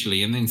amazing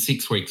initially, and then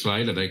 6 weeks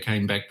later they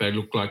came back, they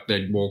looked like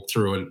they'd walked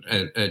through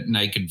a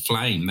naked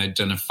flame. They'd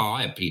done a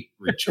fire pit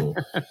ritual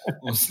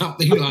or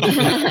something like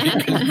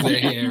that because of their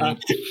hair.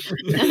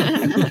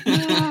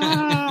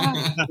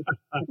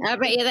 I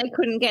bet you they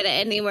couldn't get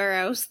it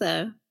anywhere else,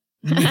 though.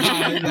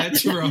 No,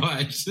 that's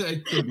right. They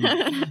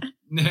couldn't.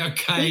 Now,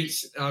 Kate,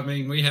 I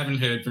mean, we haven't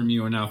heard from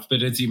you enough,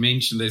 but as you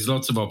mentioned, there's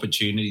lots of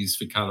opportunities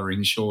for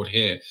colouring short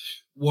hair.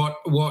 What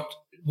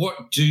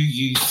do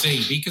you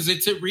see? Because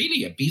it's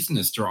really a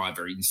business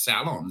driver in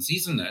salons,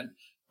 isn't it?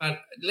 But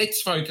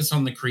let's focus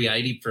on the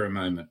creative for a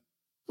moment.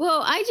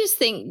 Well, I just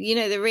think,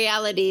 the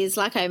reality is,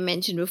 like I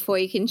mentioned before,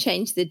 you can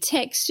change the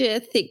texture,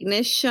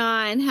 thickness,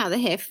 shine, how the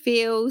hair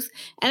feels,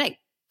 and it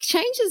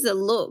changes the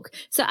look.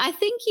 So I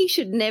think you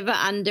should never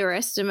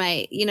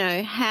underestimate,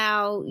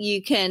 how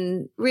you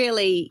can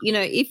really,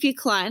 if your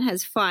client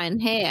has fine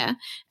hair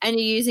and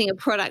you're using a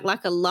product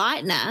like a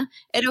lightener,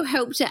 it'll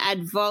help to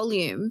add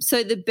volume.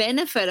 So the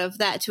benefit of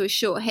that to a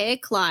short hair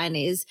client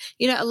is,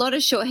 a lot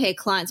of short hair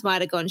clients might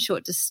have gone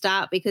short to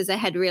start because they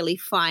had really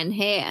fine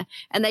hair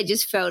and they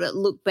just felt it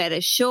looked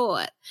better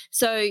short.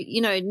 So,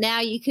 now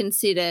you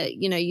consider,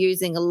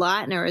 using a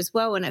lightener as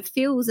well, and it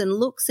feels and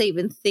looks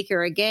even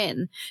thicker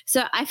again.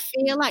 So I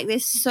feel like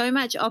there's so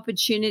much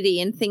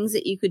opportunity and things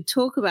that you could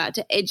talk about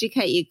to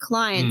educate your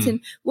clients and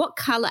what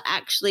color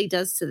actually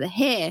does to the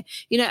hair.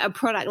 You know, a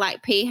product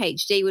like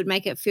PhD would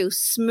make it feel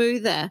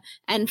smoother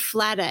and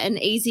flatter and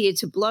easier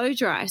to blow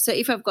dry. So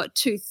if I've got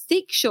too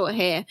thick short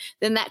hair,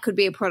 then that could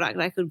be a product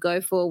I could go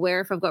for, where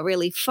if I've got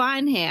really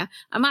fine hair,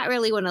 I might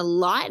really want to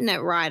lighten it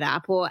right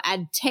up or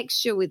add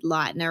texture with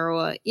lightener,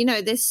 or, you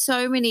know, there's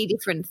so many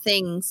different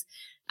things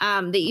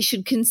that you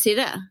should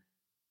consider.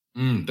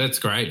 That's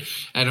great.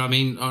 And I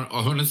mean,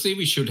 honestly,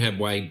 we should have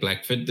Wade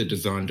Blackford, the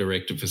design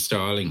director for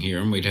styling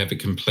here, and we'd have a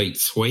complete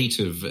suite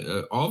of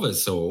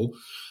us all.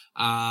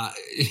 I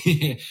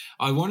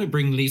want to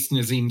bring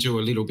listeners into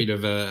a little bit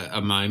of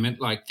a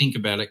moment. Like, think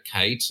about it,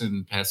 Kate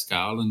and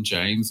Pascal and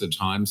James, the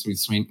times we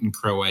spent in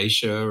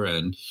Croatia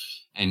and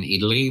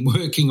Italy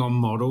working on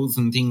models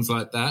and things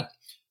like that.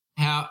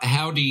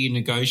 How do you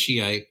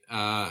negotiate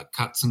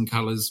cuts and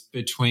colours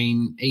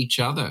between each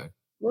other?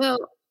 Well,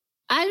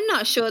 I'm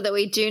not sure that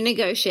we do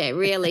negotiate,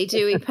 really,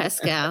 do we,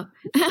 Pascal?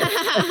 We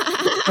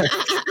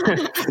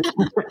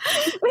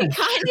kind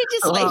of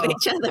just leave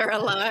each other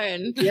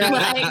alone.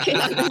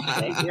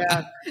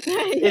 Yeah.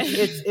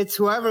 It's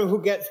whoever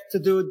who gets to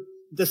do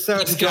the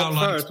certain job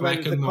first,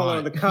 when the color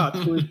of the cut,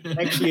 who's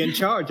actually in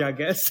charge, I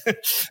guess. Well,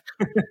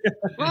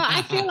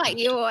 I feel like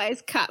you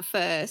always cut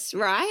first,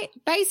 right?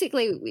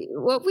 Basically,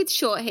 with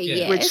short hair,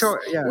 yes.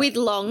 With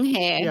long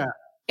hair,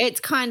 it's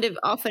kind of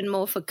often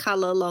more for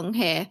color long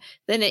hair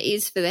than it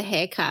is for the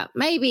haircut.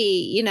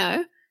 Maybe, you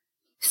know.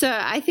 So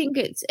I think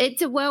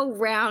it's a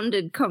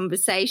well-rounded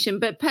conversation,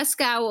 but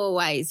Pascal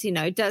always, you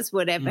know, does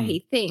whatever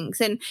he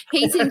thinks, and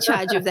he's in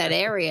charge of that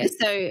area.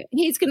 So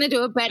he's going to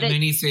do a better. And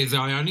then he says,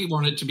 "I only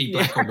want it to be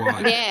black or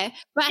white." Yeah,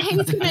 but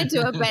he's going to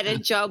do a better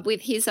job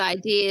with his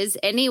ideas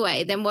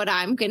anyway than what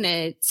I'm going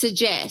to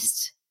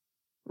suggest.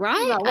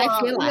 Right? Yeah, well,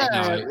 I feel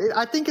like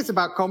I think it's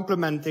about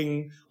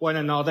complementing one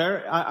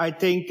another. I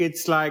think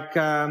it's like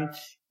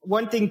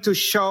wanting to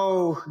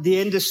show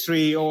the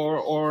industry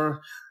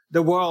or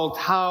the world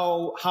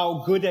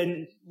how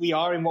good we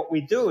are in what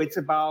we do. It's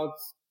about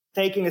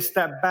taking a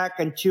step back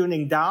and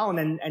tuning down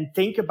and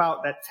think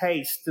about that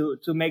taste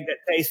to make that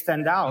taste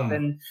stand out.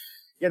 And,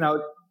 you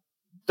know,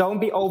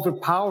 don't be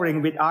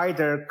overpowering with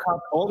either cut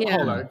or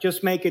color.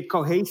 Just make it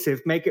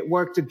cohesive, make it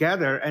work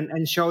together,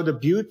 and show the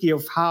beauty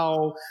of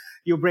how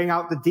you bring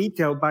out the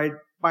detail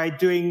by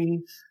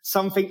doing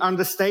something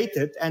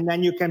understated, and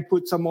then you can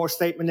put some more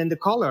statement in the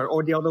color,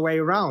 or the other way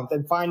around,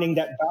 and finding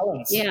that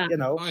balance. Yeah, you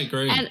know, I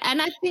agree.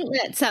 And I think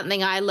that's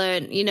something I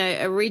learned, you know,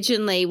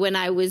 originally when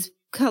I was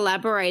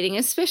collaborating,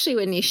 especially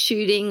when you're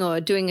shooting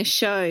or doing a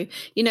show.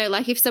 You know,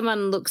 like if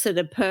someone looks at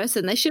a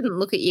person, they shouldn't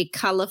look at your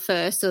color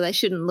first, or they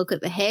shouldn't look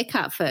at the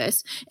haircut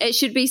first. It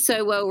should be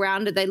so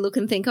well-rounded they look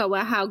and think, oh,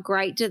 wow, how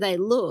great do they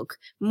look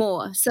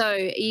more? So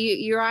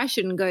your eye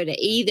shouldn't go to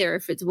either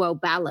if it's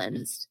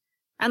well-balanced,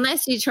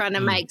 unless you're trying to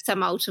make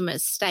some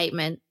ultimate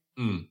statement.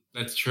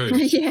 That's true.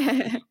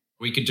 Yeah.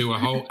 We could do a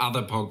whole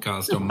other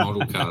podcast on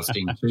model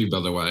casting too,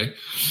 by the way.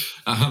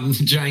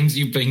 James,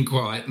 you've been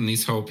quiet in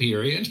this whole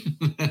period.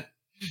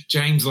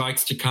 James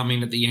likes to come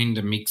in at the end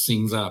and mix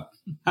things up.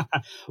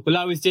 Well,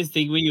 I was just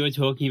thinking when you were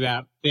talking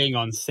about being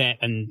on set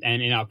and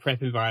in our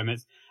prep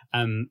environments,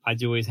 I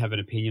do always have an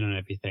opinion on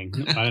everything.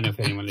 I don't know if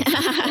anyone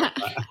listens.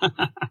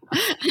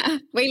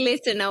 We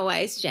listen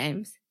always,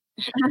 James.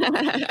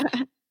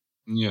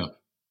 Yeah.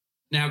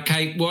 Now,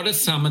 Kate, what are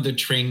some of the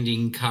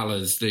trending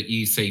colours that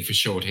you see for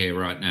short hair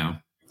right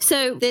now?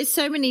 So there's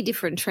so many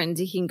different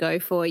trends you can go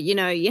for. You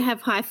know, you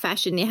have high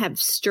fashion, you have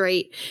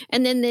street,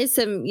 and then there's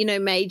some, you know,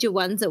 major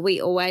ones that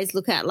we always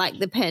look at, like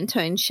the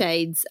Pantone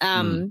shades.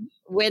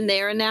 When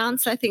they're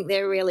announced, I think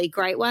they're really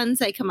great ones.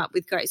 They come up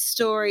with great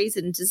stories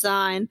and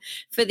design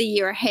for the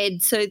year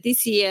ahead. So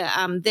this year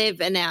they've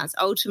announced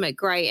Ultimate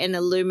Grey and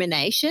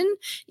Illumination.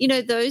 You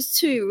know, those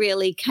two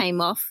really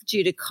came off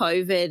due to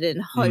COVID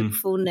and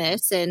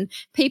hopefulness and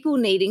people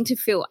needing to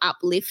feel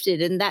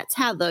uplifted, and that's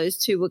how those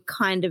two were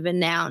kind of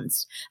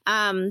announced.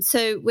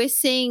 So we're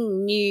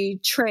seeing new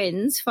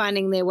trends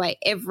finding their way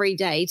every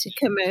day to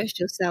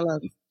commercial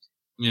salons.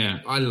 Yeah,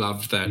 I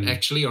love that.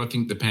 Actually, I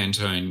think the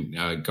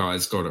Pantone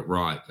guys got it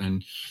right,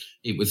 and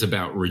it was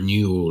about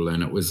renewal,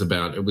 and it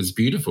was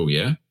beautiful,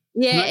 yeah?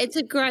 Yeah, it's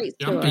a great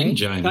story. Jump in,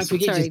 James.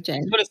 Sorry,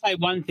 James. I want to say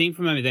one thing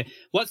for a moment there.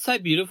 What's so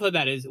beautiful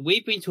about it is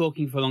we've been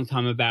talking for a long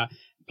time about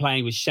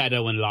playing with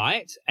shadow and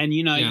light, and,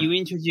 you know, you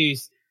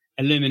introduce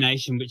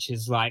Illumination, which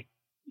is like,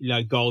 you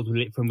know, gold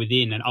lit from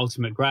within, and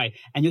Ultimate Grey,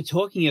 and you're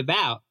talking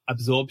about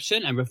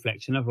absorption and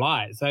reflection of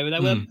light. So they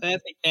were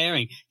perfect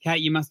pairing.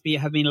 Kate, you must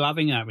have been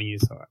loving that when you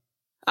saw it.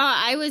 Oh,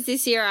 I was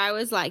this year. I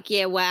was like,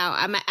 yeah, wow,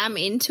 I'm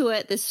into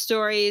it. The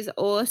story is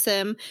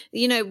awesome.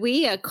 You know,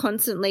 we are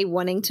constantly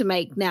wanting to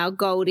make now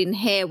gold in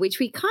hair, which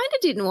we kind of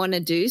didn't want to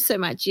do so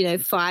much, you know,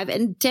 5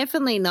 and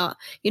definitely not,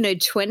 you know,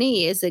 20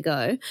 years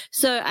ago.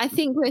 So I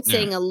think we're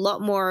seeing a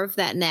lot more of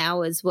that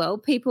now as well.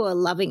 People are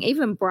loving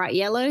even bright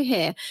yellow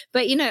hair.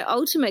 But, you know,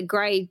 Ultimate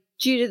Grey,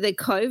 due to the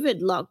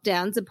COVID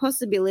lockdowns, the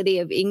possibility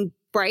of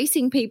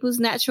embracing people's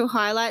natural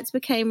highlights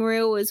became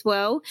real as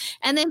well.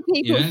 And then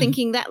people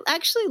thinking that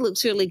actually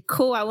looks really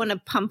cool. I want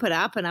to pump it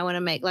up and I want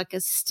to make like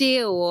a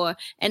steel or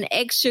an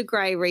extra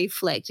grey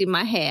reflect in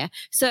my hair.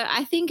 So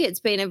I think it's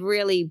been a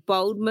really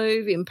bold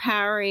move,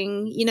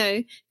 empowering, you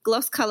know,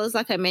 gloss colors,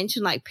 like I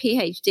mentioned, like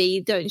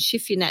PhD, don't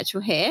shift your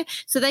natural hair.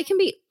 So they can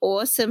be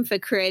awesome for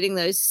creating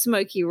those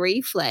smoky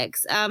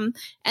reflex. And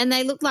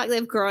they look like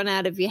they've grown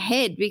out of your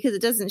head because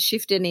it doesn't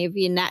shift any of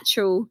your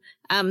natural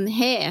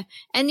hair.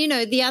 And, you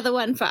know, the other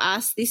one for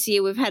us this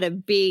year, we've had a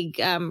big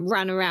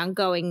run around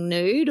going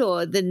nude,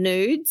 or the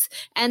nudes.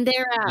 And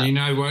there are... You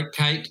know what,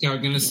 Kate,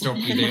 I'm going to stop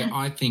you there.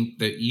 I think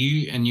that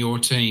you and your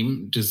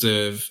team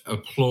deserve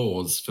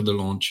applause for the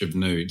launch of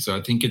nudes.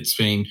 I think it's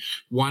been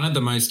one of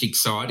the most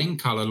exciting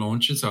colour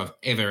launches I've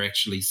ever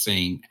actually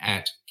seen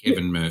at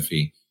Kevin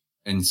Murphy.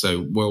 And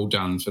so well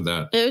done for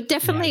that. It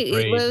definitely,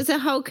 it was a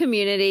whole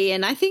community,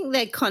 and I think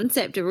their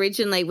concept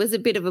originally was a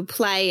bit of a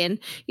play, and,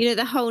 you know,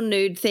 the whole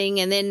nude thing,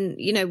 and then,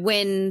 you know,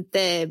 when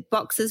the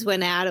boxes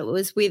went out, it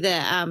was with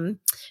a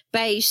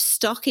beige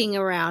stocking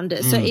around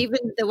it. So even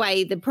the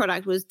way the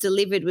product was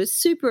delivered was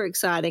super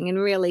exciting and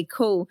really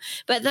cool.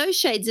 But those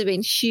shades have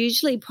been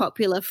hugely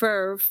popular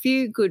for a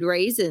few good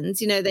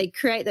reasons. You know, they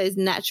create those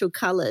natural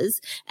colours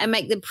and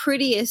make the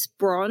prettiest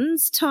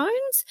bronze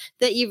tones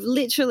that you've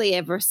literally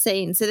ever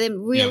seen. So they're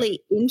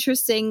really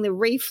interesting. The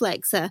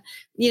reflex are,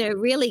 you know,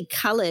 really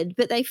coloured,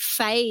 but they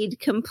fade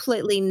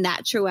completely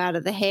natural out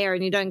of the hair,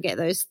 and you don't get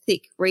those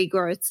thick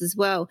regrowths as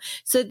well.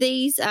 So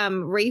these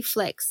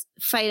reflex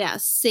fade out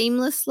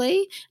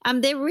seamlessly.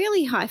 They're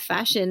really high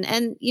fashion,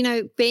 and, you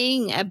know,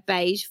 being a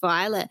beige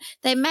violet,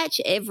 they match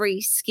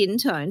every skin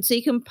tone. So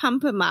you can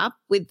pump them up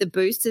with the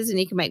boosters, and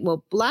you can make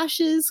more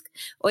blushes,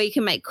 or you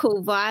can make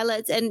cool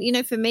violets. And, you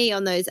know, for me,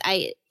 on those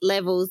 8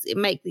 levels,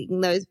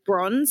 making those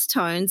bronze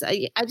tones,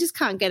 I just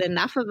can't get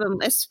enough of them,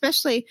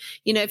 especially,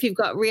 you know, if you've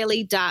got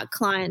really dark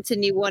clients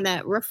and you want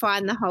to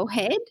refine the whole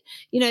head,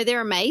 you know, they're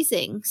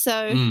amazing.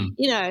 So,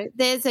 you know,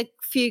 there's a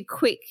few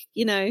quick,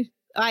 you know,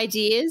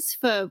 ideas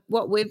for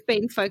what we've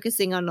been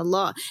focusing on a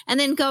lot. And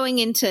then going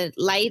into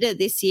later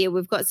this year,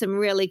 we've got some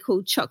really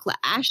cool chocolate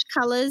ash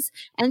colors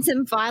and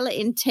some violet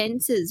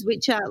intenses,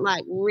 which are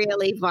like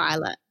really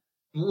violet.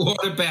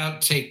 What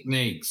about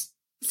techniques?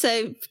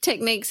 So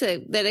techniques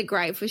that are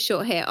great for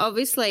short hair.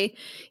 Obviously,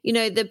 you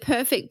know, the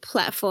perfect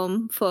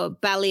platform for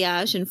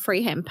balayage and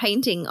freehand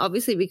painting,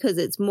 obviously because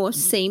it's more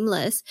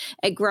seamless,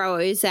 it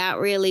grows out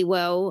really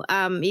well.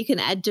 You can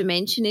add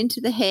dimension into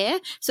the hair,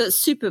 so it's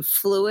super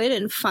fluid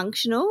and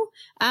functional.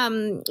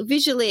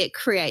 Visually, it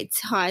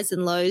creates highs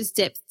and lows,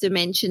 depth,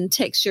 dimension,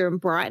 texture,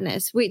 and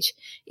brightness, which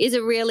is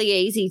a really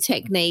easy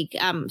technique,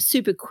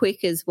 super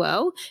quick as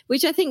well,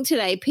 which I think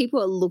today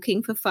people are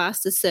looking for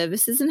faster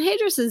services, and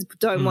hairdressers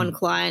don't want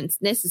clients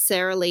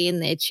necessarily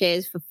in their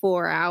chairs for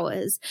 4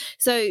 hours.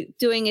 So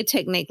doing a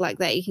technique like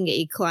that, you can get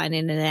your client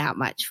in and out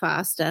much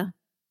faster.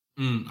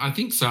 I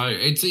think so.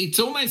 It's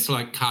almost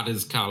like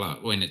cutter's colour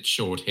when it's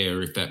short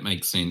hair, if that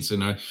makes sense.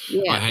 And I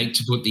hate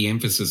to put the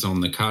emphasis on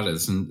the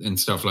cutters and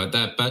stuff like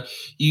that, but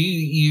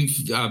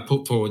you've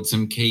put forward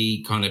some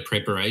key kind of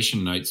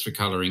preparation notes for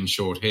colouring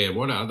short hair.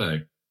 What are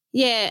they?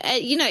 Yeah,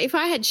 you know, if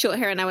I had short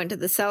hair and I went to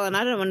the salon,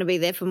 I don't want to be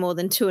there for more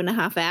than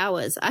 2.5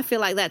 hours. I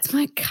feel like that's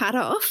my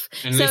cutoff.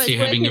 Unless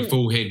you're having a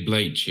full head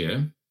bleach,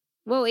 yeah?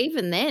 Well,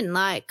 even then,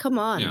 like, come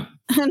on. Yeah.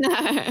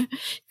 No,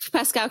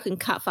 Pascal can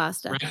cut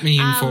faster. Wrap me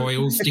in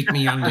foil, stick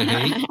me under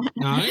heat.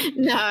 No?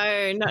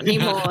 No, not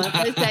anymore.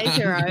 Those days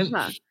are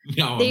over.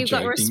 No, You've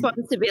got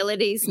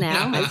responsibilities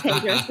now as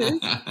hairdressers.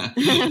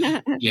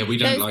 Yeah, we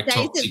don't like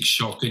toxic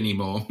shock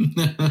anymore.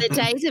 The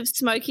days of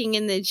smoking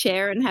in the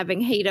chair and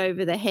having heat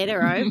over the head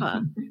are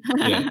over.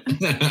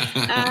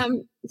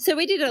 So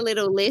we did a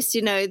little list,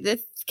 you know, the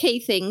key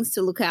things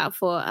to look out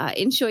for.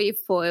 Ensure your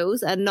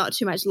foils are not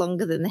too much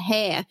longer than the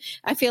hair.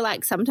 I feel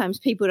like sometimes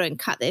people don't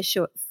cut their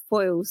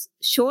foils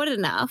short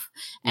enough,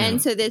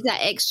 and so there's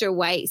that extra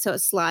weight, so it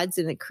slides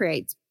and it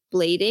creates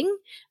bleeding.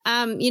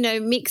 You know,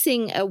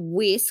 mixing a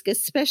whisk,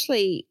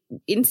 especially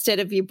instead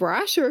of your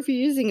brush, or if you're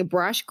using a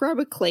brush, grab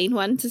a clean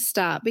one to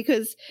start,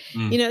 because,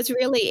 you know, it's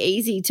really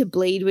easy to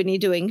bleed when you're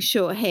doing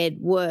short head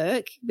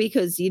work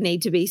because you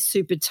need to be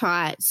super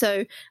tight.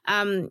 So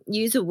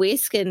use a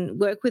whisk and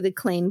work with a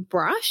clean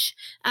brush.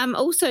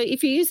 Also,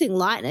 if you're using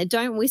lightener,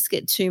 don't whisk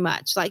it too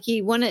much. Like,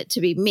 you want it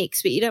to be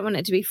mixed, but you don't want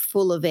it to be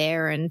full of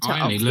air and to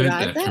I only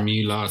learned that from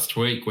you last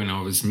week when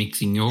I was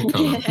mixing your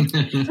colour.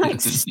 Like,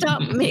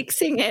 stop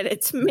mixing it.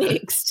 It's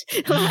mixed.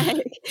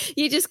 Like,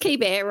 you just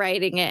keep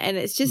aerating it, and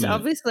it's just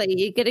obviously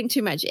you're getting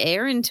too much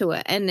air into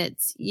it, and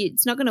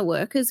it's not going to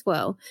work as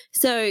well.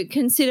 So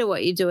consider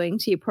what you're doing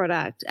to your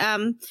product.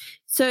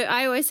 So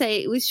I always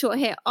say with short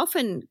hair,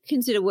 often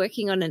consider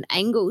working on an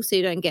angle so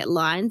you don't get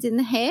lines in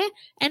the hair,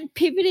 and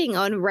pivoting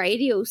on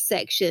radial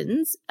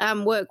sections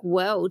work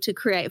well to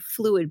create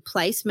fluid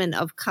placement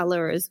of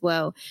colour as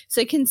well.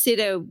 So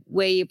consider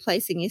where you're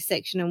placing your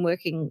section and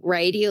working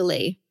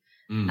radially.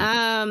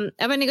 I've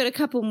only got a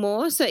couple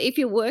more. So if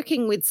you're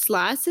working with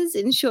slices,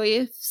 ensure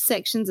your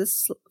sections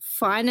are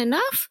fine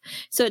enough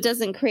so it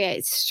doesn't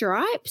create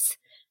stripes.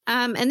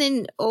 And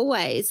then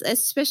always,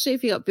 especially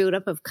if you got build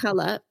up of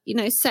colour,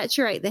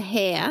 saturate the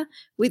hair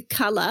with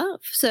colour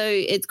so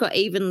it's got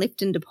even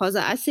lift and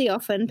deposit. I see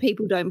often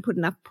people don't put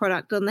enough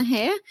product on the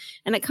hair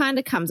and it kind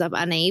of comes up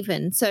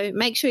uneven. So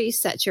make sure you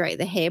saturate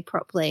the hair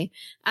properly.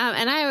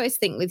 And I always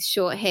think with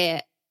short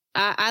hair,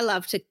 I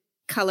love to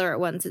colour it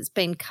once it's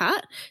been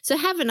cut. So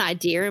have an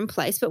idea in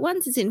place, but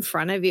once it's in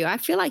front of you, I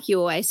feel like you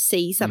always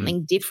see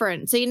something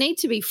different. So you need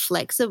to be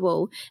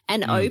flexible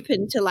and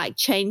open to like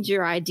change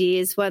your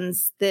ideas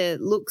once the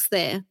look's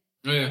there.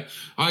 Yeah,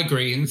 I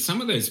agree. And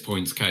some of those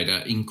points, Kate,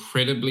 are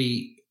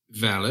incredibly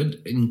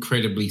valid,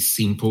 incredibly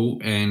simple,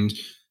 and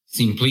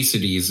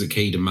simplicity is the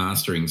key to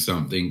mastering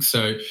something.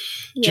 So,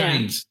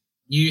 James,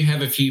 you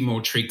have a few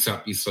more tricks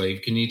up your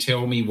sleeve. Can you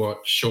tell me what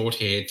short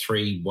hair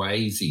 3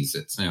 ways is?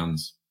 It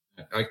sounds...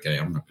 Okay,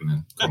 I'm not going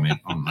to comment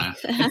on that.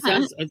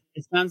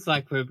 It sounds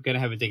like we're going to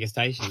have a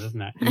degustation, doesn't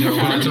it? No,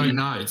 I don't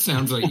know. It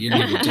sounds like you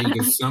need to dig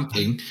us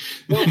something.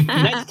 Well,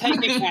 let's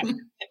take it back.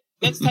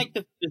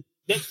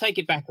 Let's take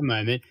it back a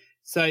moment.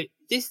 So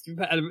this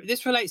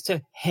relates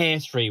to hair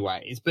 3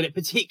 ways, but it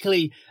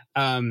particularly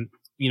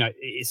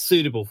is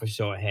suitable for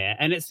short hair,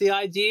 and it's the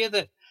idea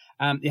that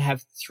you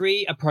have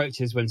 3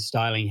 approaches when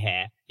styling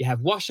hair. You have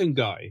wash and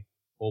go,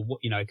 or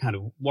kind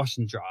of wash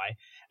and dry.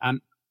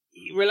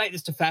 Relate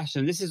this to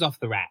fashion. This is off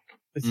the rack.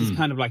 This is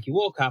kind of like you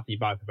walk up and you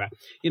buy off the rack.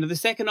 The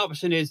second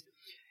option is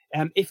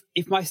if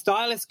my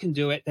stylist can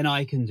do it, then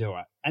I can do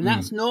it. And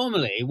that's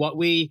normally what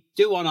we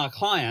do on our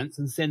clients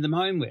and send them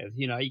home with.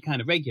 You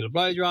kind of regular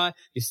blow dry,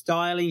 you're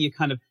styling, you're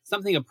kind of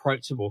something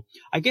approachable.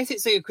 I guess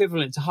it's the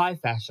equivalent to high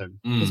fashion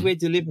because we're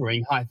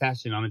delivering high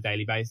fashion on a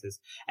daily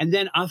basis. And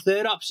then our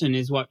third option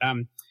is what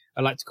I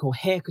like to call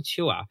hair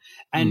couture.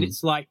 And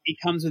it's like, it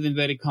comes with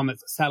inverted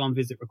commas, salon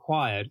visit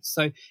required.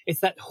 So it's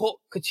that haute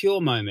couture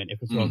moment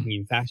if we're talking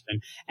in fashion.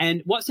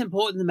 And what's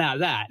important about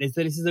that is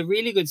that this is a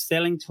really good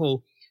selling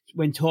tool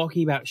when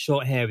talking about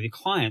short hair with your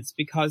clients,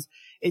 because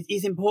it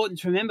is important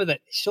to remember that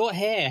short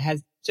hair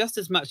has just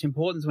as much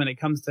importance when it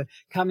comes to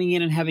coming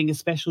in and having a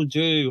special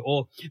do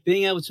or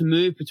being able to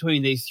move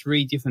between these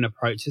 3 different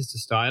approaches to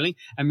styling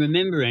and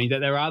remembering that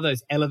there are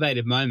those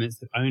elevated moments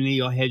that only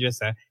your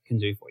hairdresser can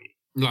do for you.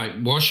 Like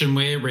wash and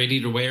wear, ready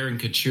to wear, and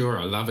couture.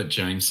 I love it,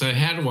 James. So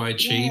how do I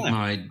achieve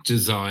my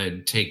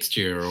desired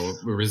texture or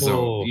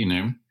result,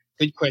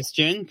 Good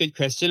question.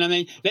 I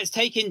mean, let's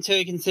take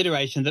into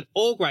consideration that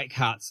all great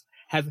cuts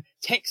have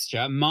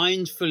texture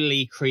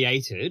mindfully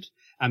curated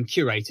and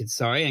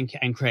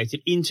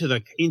created into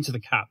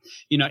the cut.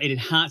 It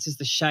enhances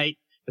the shape,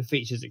 the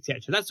features,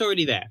 etc. That's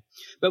already there.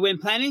 But when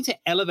planning to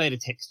elevate a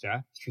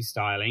texture through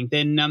styling,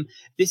 then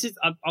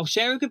I'll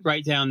share a good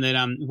breakdown that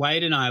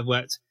Wade and I have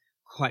worked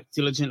quite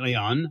diligently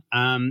on,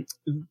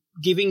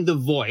 giving the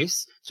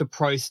voice to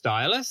pro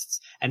stylists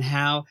and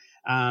how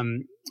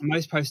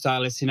most pro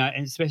stylists, and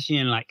especially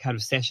in like kind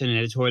of session and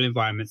editorial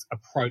environments,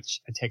 approach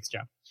a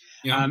texture.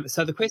 Yeah.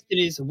 So the question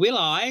is, will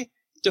I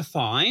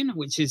define,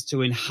 which is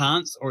to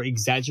enhance or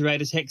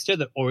exaggerate a texture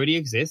that already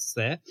exists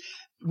there?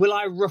 Will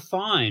I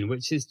refine,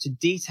 which is to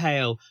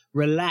detail,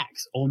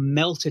 relax, or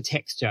melt a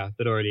texture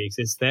that already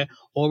exists there?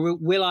 Or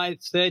will I,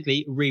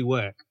 thirdly,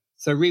 rework?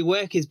 So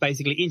rework is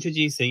basically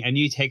introducing a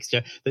new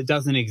texture that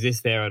doesn't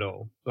exist there at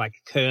all, like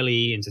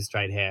curly into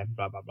straight hair,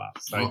 blah, blah, blah.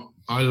 So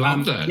I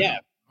love that. Yeah.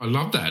 I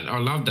love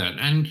that.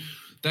 And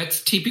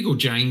that's typical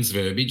James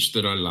verbiage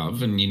that I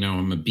love, and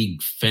I'm a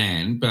big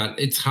fan, but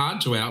it's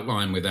hard to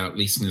outline without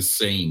listeners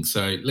seeing.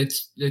 So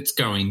let's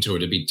go into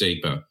it a bit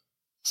deeper.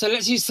 So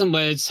let's use some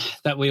words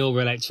that we all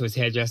relate to as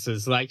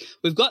hairdressers. Like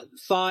we've got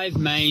 5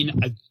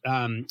 main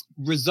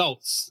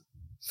results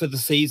for the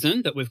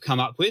season that we've come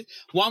up with.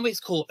 One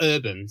is called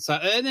urban. So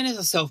urban is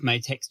a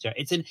self-made texture.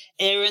 It's an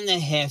air in the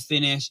hair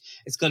finish.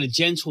 It's got a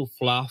gentle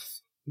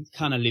fluff,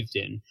 kind of lived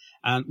in.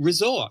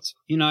 Resort,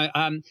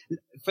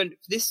 for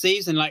this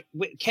season, like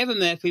Kevin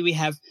Murphy, we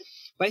have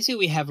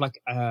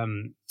like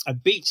a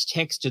beach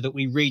texture that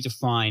we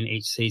redefine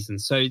each season.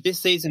 So this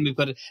season we've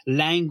got a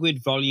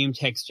languid volume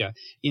texture.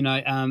 It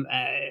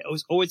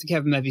was always a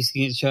Kevin Murphy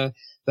signature,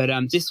 but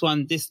this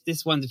one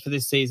for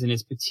this season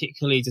is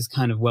particularly just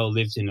kind of well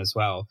lived in as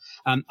well.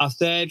 Our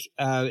third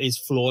is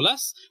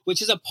flawless,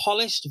 which is a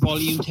polished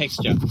volume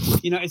texture.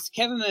 It's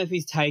Kevin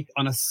Murphy's take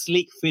on a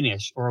sleek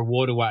finish or a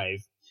water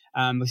wave.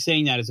 We're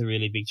seeing that as a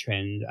really big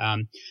trend.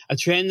 A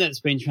trend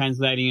that's been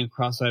translating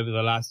across over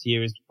the last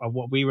year is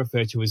what we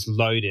refer to as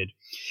loaded.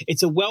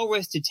 It's a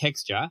well-rested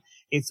texture.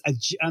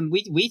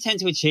 We tend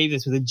to achieve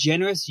this with a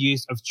generous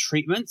use of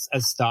treatments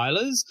as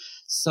stylers.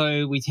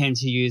 So we tend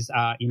to use,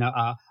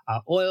 our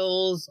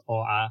oils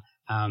or our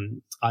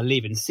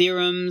leave-in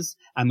serums,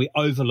 and we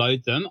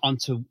overload them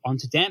onto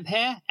damp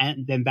hair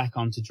and then back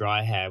onto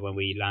dry hair when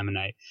we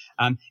laminate.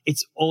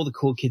 It's all the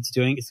cool kids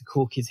doing. It's the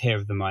cool kids' hair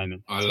of the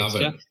moment. I love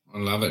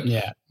it.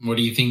 Yeah. What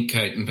do you think,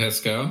 Kate and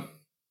Pascal?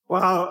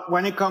 Well,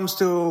 when it comes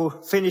to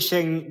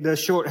finishing the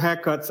short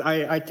haircuts,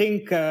 I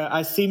think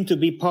I seem to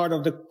be part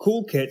of the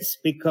cool kids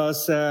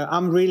because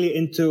I'm really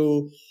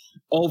into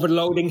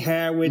overloading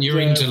hair with... You're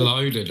into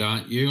loaded,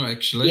 aren't you,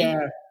 actually?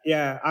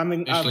 Yeah.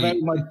 I'm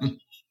very much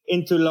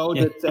into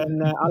loaded,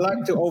 and I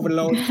like to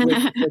overload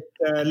with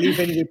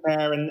leave-in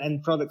repair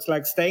and products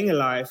like Staying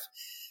Alive,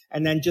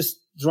 and then just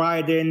dry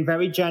it in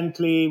very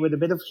gently with a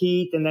bit of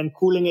heat, and then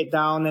cooling it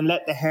down and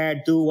let the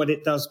hair do what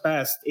it does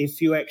best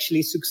if you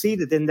actually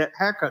succeeded in that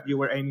haircut you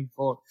were aiming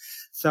for.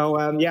 So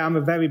I'm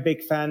a very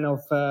big fan of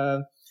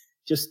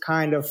just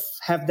kind of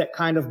have that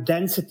kind of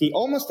density,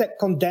 almost that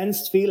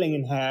condensed feeling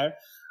in hair,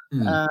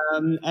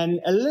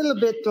 and a little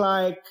bit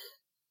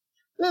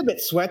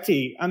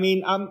sweaty. I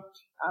mean, I'm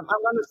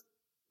honest,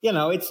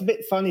 it's a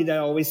bit funny that I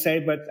always say,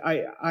 but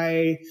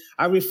I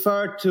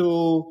refer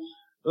to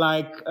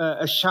like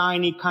a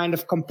shiny kind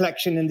of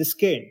complexion in the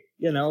skin.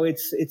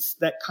 It's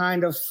that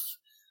kind of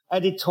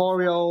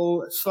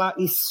editorial,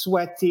 slightly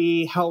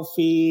sweaty,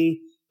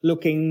 healthy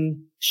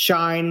looking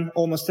shine,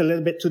 almost a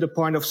little bit to the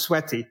point of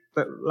sweaty,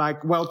 but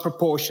like well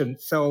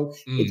proportioned. So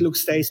it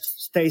looks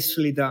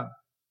tastefully done.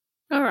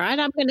 All right,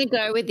 I'm going to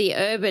go with the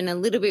urban, a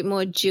little bit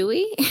more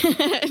dewy.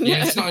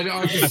 Yes, I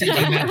was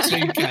thinking that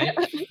too,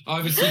 Kate.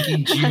 I was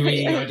thinking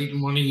dewy. I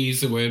didn't want to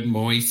use the word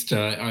moist.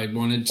 I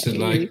wanted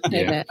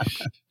to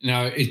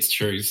No, it's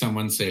true.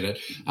 Someone said it.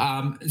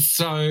 Back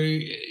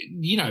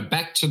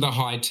to the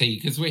high tea,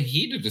 because we're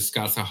here to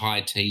discuss a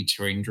high tea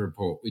trend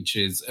report, which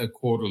is a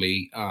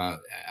quarterly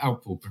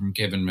output from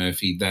Kevin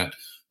Murphy that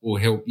will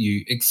help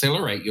you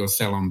accelerate your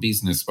salon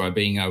business by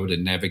being able to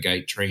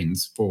navigate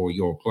trends for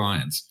your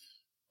clients.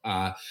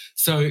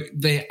 So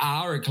there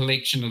are a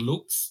collection of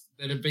looks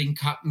that have been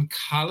cut and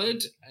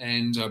coloured,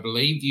 and I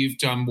believe you've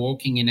done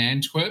Walking in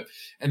Antwerp,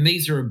 and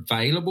these are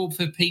available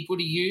for people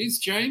to use,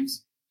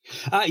 James?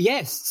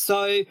 Yes.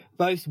 So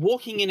both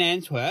Walking in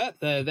Antwerp,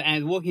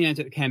 the Walking in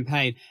Antwerp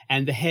campaign,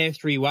 and the Hair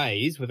 3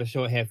 Ways with a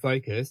short hair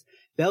focus,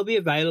 they'll be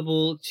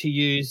available to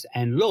use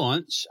and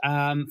launch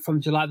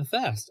from July the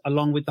 1st,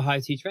 along with the high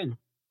tea trend.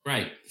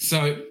 Great.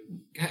 So,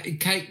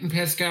 Kate and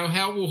Pascal,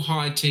 how will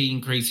high tea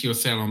increase your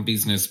salon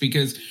business?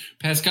 Because,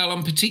 Pascal,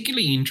 I'm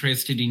particularly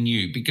interested in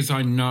you because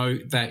I know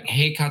that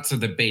haircuts are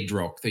the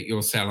bedrock that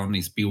your salon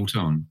is built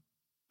on.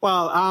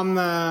 Well,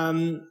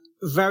 I'm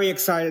very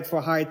excited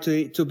for high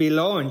tea to be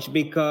launched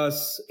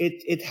because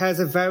it has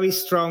a very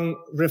strong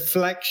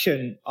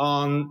reflection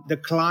on the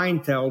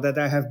clientele that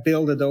I have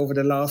built over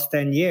the last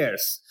 10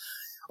 years.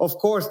 Of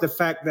course, the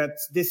fact that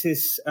this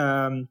is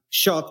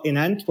shot in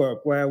Antwerp,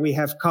 where we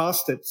have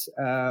casted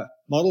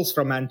models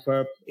from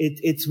Antwerp,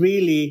 it's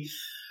really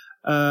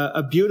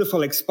a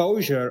beautiful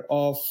exposure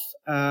of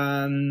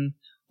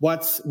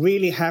what's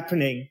really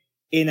happening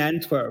in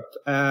Antwerp,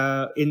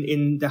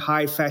 in the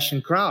high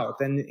fashion crowd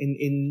and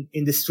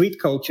in the street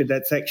culture.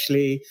 That's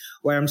actually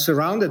where I'm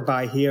surrounded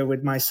by here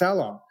with my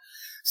salon.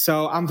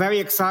 So I'm very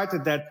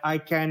excited that I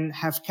can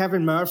have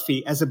Kevin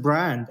Murphy as a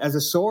brand, as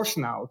a source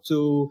now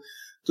to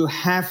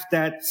have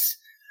that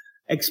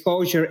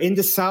exposure in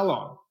the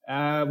salon,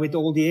 with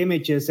all the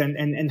images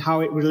and how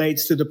it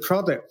relates to the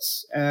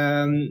products,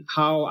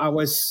 how I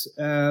was,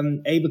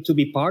 able to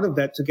be part of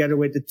that together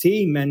with the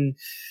team, and,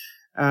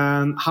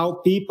 how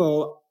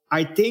people,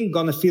 I think,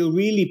 gonna feel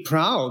really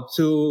proud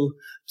to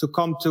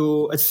come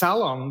to a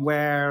salon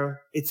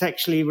where it's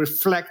actually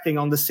reflecting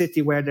on the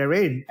city where they're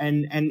in.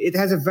 And it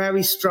has a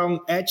very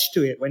strong edge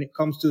to it when it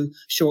comes to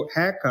short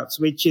haircuts,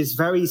 which is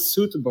very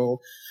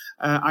suitable,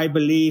 I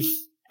believe,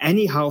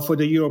 anyhow, for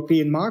the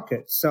European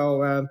market.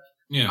 So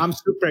I'm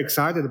super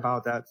excited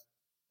about that.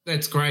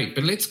 That's great.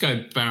 But let's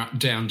go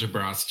down to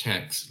brass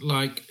tacks.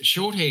 Like,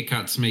 short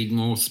haircuts need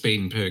more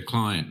spend per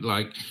client.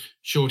 Like,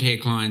 short hair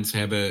clients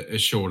have a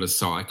shorter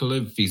cycle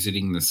of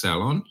visiting the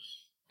salon.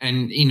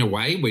 And in a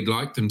way, we'd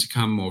like them to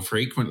come more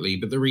frequently.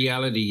 But the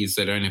reality is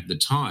they don't have the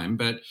time.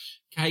 But,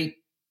 Kate,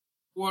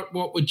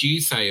 what would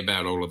you say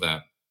about all of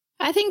that?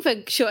 I think for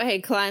short hair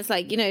clients,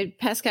 like,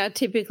 Pascal,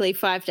 typically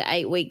 5 to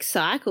 8 week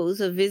cycles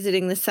of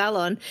visiting the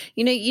salon.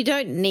 You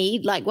don't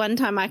need, like, one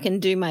time I can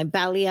do my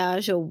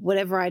balayage or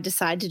whatever I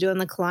decide to do on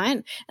the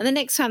client. And the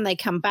next time they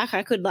come back,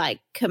 I could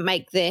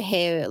make their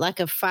hair like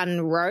a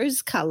fun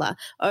rose color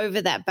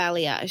over that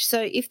balayage.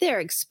 So if they're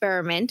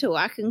experimental,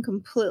 I can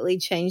completely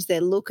change their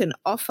look and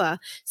offer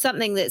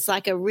something that's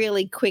like a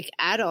really quick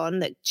add-on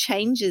that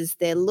changes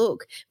their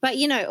look. But,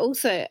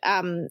 also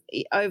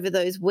over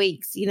those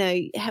weeks,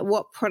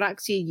 what products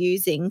you're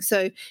using.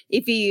 So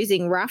if you're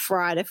using Rough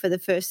Rider for the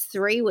first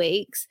 3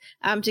 weeks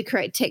to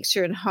create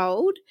texture and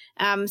hold,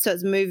 so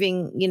it's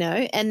moving,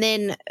 and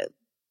then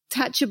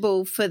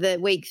Touchable for the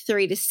week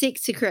 3 to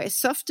 6 to create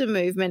softer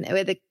movement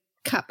where the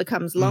cut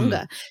becomes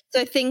longer.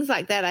 So things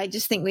like that, I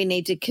just think we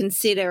need to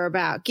consider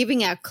about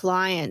giving our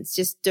clients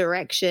just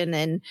direction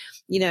and,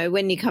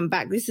 when you come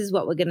back, this is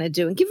what we're going to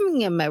do, and giving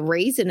them a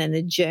reason and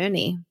a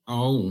journey.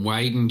 Oh,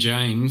 Wade and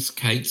James,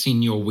 Kate's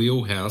in your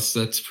wheelhouse.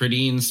 That's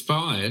pretty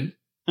inspired.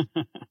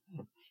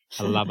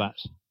 I love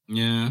it.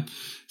 Yeah.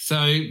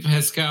 So,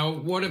 Pascal,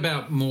 what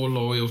about more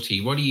loyalty?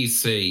 What do you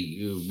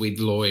see with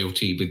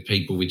loyalty with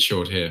people with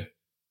short hair?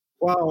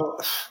 Well,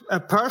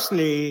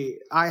 personally,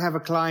 I have a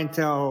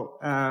clientele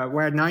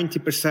where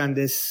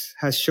 90%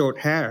 has short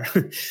hair.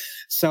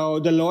 So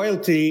the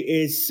loyalty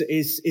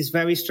is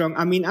very strong.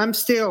 I mean, I'm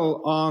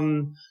still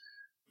on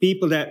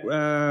people that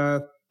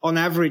on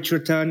average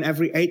return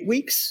every 8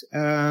 weeks.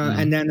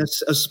 And then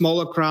a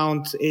smaller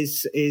crowd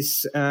is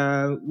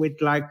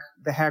with like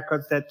the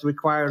haircuts that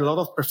require a lot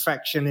of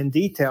perfection and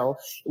detail.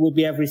 It will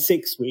be every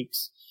 6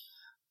 weeks.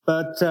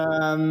 But,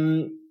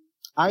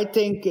 I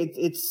think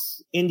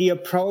it's in the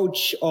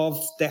approach of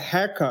the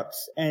haircuts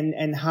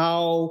and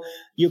how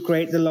you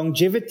create the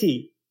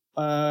longevity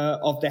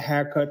of the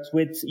haircut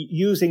with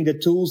using the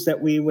tools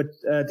that we were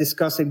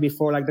discussing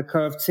before, like the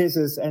curved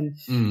scissors, and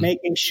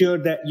making sure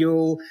that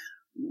you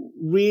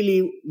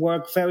really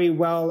work very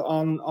well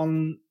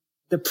on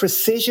the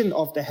precision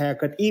of the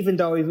haircut, even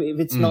though if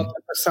it's not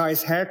a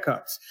precise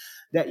haircut,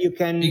 that you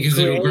can because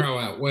it'll grow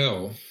out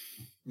well.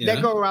 Yeah.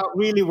 They grow out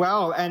really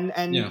well, and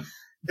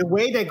the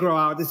way they grow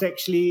out is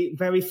actually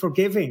very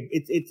forgiving.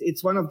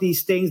 It's one of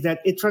these things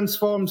that it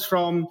transforms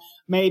from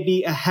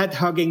maybe a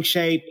head-hugging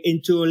shape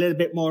into a little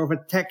bit more of a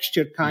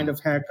textured kind of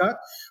haircut.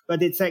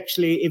 But it's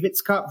actually, if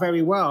it's cut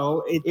very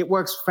well, it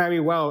works very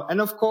well.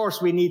 And of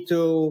course, we need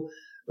to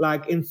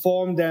like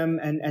inform them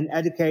and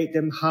educate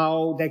them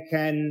how they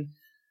can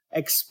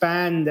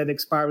expand that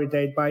expiry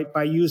date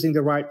by using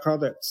the right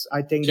products.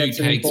 I think that's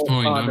an important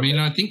point. part. I mean,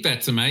 I think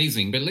that's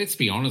amazing. But let's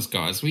be honest,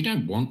 guys, we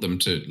don't want them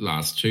to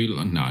last too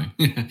long. No,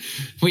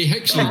 we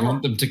actually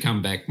want them to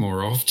come back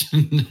more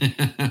often.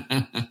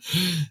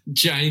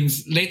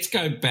 James, let's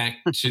go back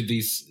to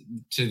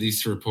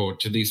this report,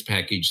 to this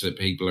package that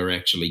people are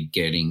actually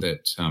getting,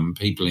 that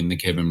people in the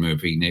Kevin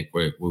Murphy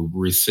Network will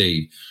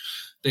receive.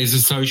 There's a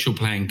social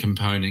plan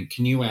component.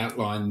 Can you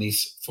outline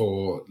this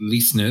for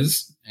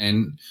listeners,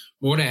 and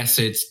what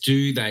assets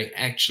do they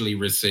actually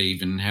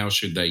receive and how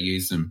should they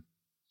use them?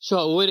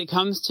 Sure. When it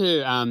comes to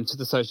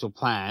the social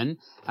plan,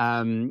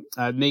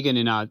 Megan,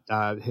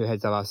 who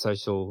heads up our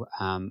social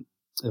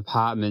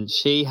department,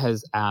 she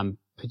has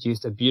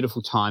produced a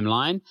beautiful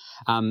timeline.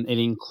 It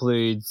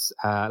includes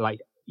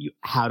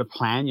how to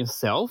plan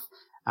yourself.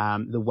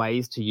 The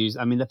ways to use.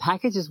 I mean, the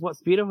packages,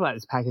 what's beautiful about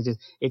this package is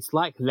it's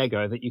like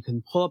Lego that you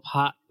can pull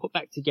apart, put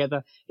back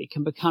together. It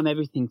can become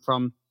everything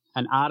from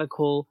an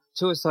article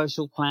to a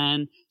social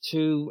plan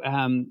to,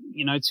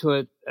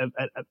 to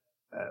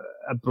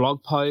a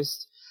blog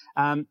post.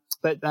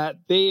 But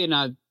B in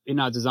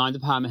our design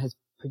department has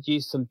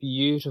produced some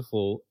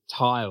beautiful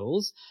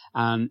tiles.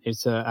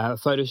 It's a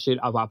photo shoot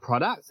of our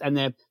products, and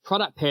they're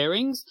product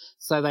pairings.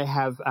 So they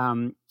have,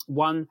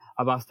 one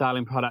of our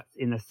styling products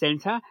in the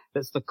center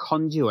that's the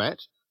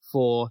conduit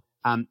for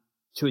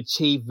to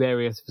achieve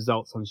various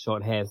results on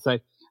short hair. So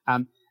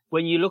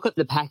when you look at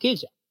the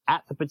package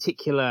at the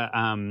particular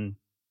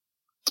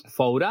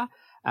folder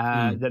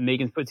that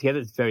Megan's put together,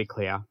 it's very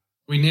clear.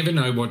 We never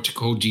know what to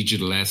call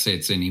digital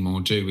assets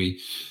anymore, do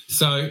we?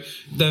 So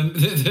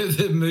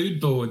the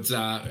mood boards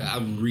are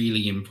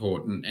really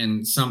important,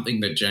 and something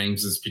that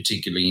James is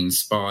particularly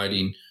inspired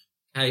in.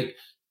 Kate,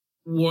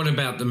 what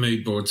about the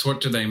mood boards?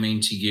 What do they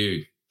mean to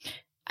you?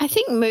 I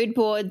think mood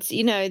boards,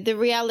 the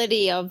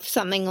reality of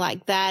something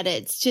like that,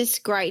 it's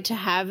just great to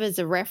have as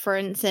a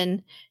reference.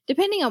 And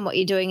depending on what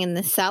you're doing in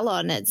the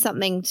salon, it's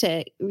something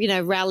to,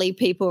 rally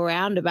people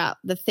around about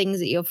the things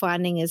that you're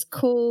finding is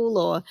cool,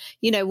 or,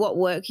 what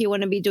work you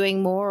want to be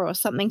doing more, or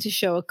something to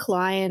show a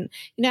client.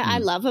 I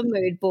love a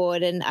mood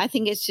board, and I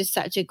think it's just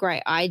such a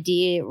great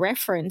idea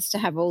reference to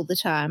have all the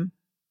time.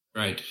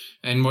 Right.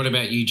 And what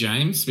about you,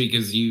 James?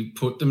 Because you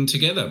put them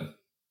together.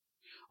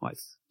 Well,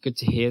 it's good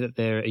to hear that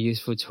they're a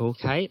useful tool,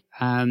 Kate.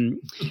 One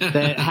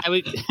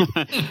would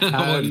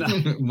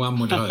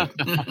hope.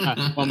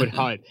 One would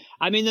hope.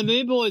 I mean, the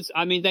mood boards,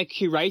 they're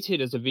curated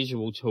as a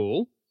visual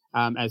tool,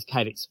 as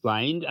Kate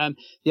explained.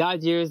 The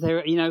idea is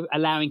they're,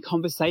 allowing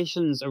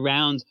conversations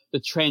around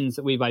the trends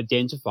that we've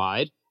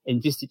identified in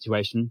this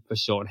situation for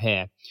short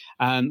hair.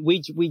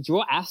 We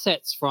draw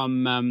assets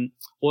from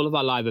all of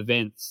our live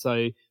events.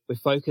 So we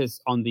focus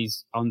on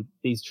these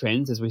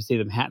trends as we see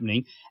them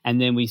happening,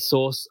 and then we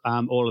source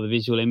all of the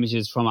visual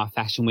images from our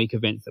Fashion Week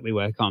events that we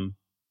work on.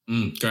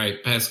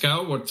 Great.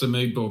 Pascal, what's the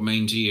mood board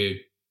mean to you?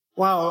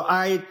 Well,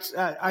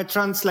 I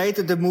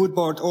translated the mood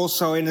board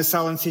also in a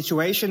salon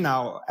situation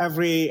now.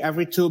 Every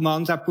 2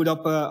 months, I put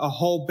up a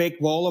whole big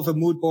wall of a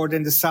mood board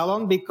in the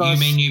salon because. You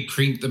mean you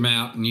print them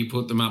out and you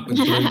put them up with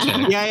glue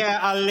tape? Yeah.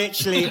 I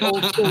literally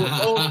old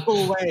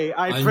school way.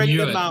 I print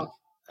them out.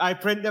 I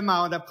put them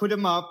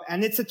up,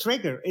 and it's a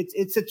trigger.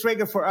 It's a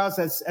trigger for us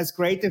as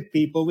creative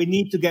people. We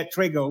need to get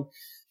triggered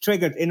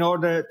in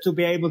order to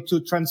be able to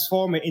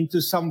transform it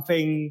into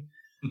something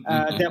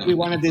that we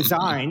want to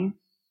design.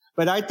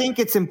 But I think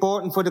it's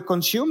important for the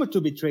consumer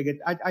to be triggered.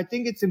 I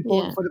think it's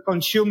important for the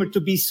consumer to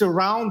be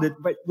surrounded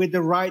with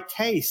the right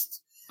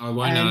taste. I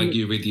won't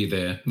argue with you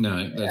there.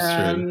 No,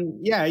 that's true.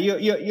 Yeah,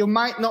 you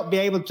might not be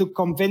able to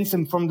convince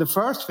them from the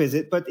first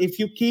visit, but if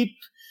you keep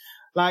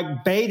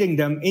like baiting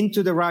them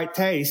into the right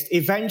taste,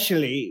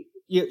 eventually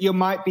you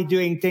might be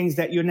doing things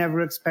that you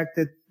never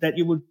expected that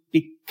you would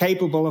be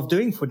capable of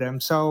doing for them.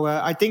 So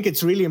I think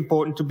it's really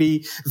important to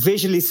be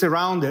visually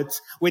surrounded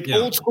with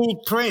old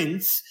school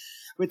prints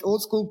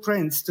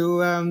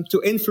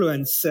to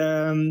influence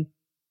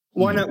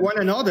one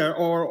another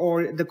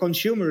or the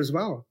consumer as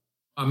well.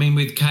 I mean,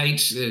 with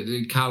Kate,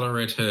 the colour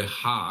at her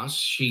heart,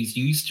 she's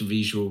used to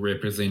visual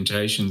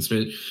representations,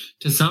 but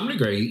to some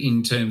degree,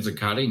 in terms of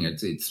cutting,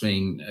 it's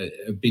been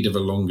a bit of a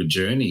longer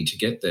journey to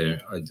get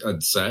there,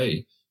 I'd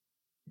say.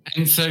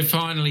 And so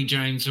finally,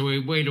 James,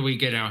 where do we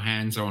get our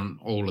hands on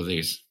all of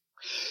this?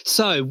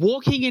 So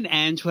Walking in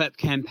Antwerp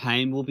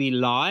campaign will be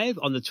live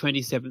on the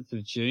 27th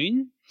of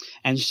June,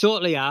 and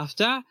shortly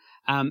after,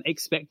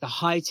 expect the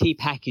high tea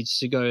package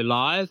to go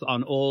live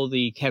on all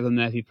the Kevin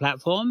Murphy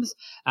platforms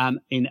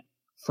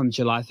from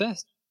July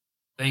 1st.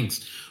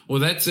 Thanks. Well,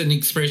 that's an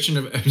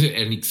expression.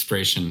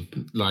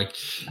 Like,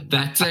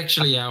 that's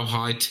actually our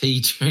high tea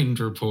trend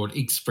report,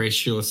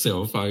 Express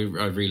Yourself. I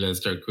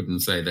realised I couldn't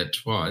say that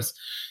twice.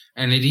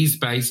 And it is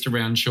based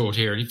around short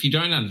hair. And if you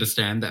don't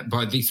understand that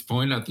by this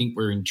point, I think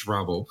we're in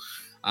trouble.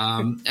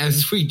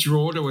 As we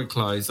draw to a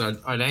close,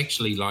 I'd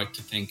actually like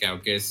to thank our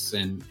guests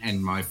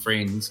and my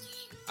friends.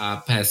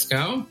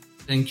 Pascal,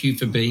 thank you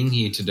for being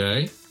here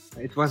today.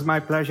 It was my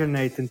pleasure,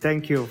 Nathan.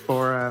 Thank you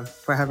for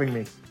having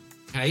me.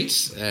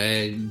 Kate,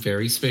 a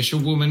very special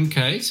woman,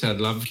 Kate. I'd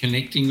love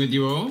connecting with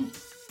you all.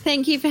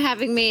 Thank you for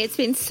having me. It's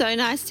been so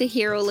nice to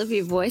hear all of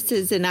your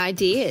voices and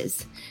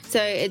ideas.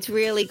 So it's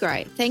really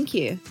great. Thank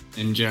you.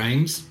 And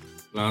James,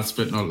 last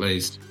but not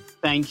least.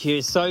 Thank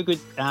you. So good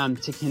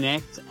to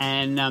connect,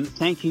 and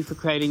thank you for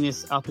creating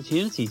this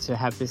opportunity to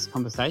have this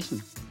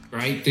conversation.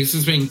 Great. This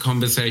has been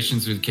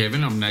Conversations with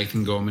Kevin. I'm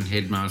Nathan Gorman,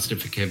 Headmaster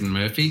for Kevin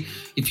Murphy.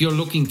 If you're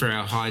looking for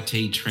our high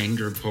tea trend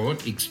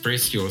report,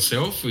 Express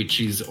Yourself, which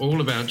is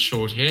all about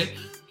short hair,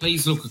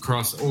 please look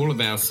across all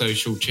of our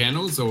social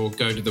channels or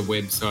go to the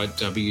website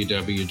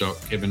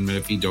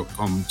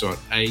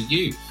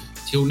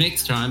www.kevinmurphy.com.au. Till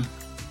next time,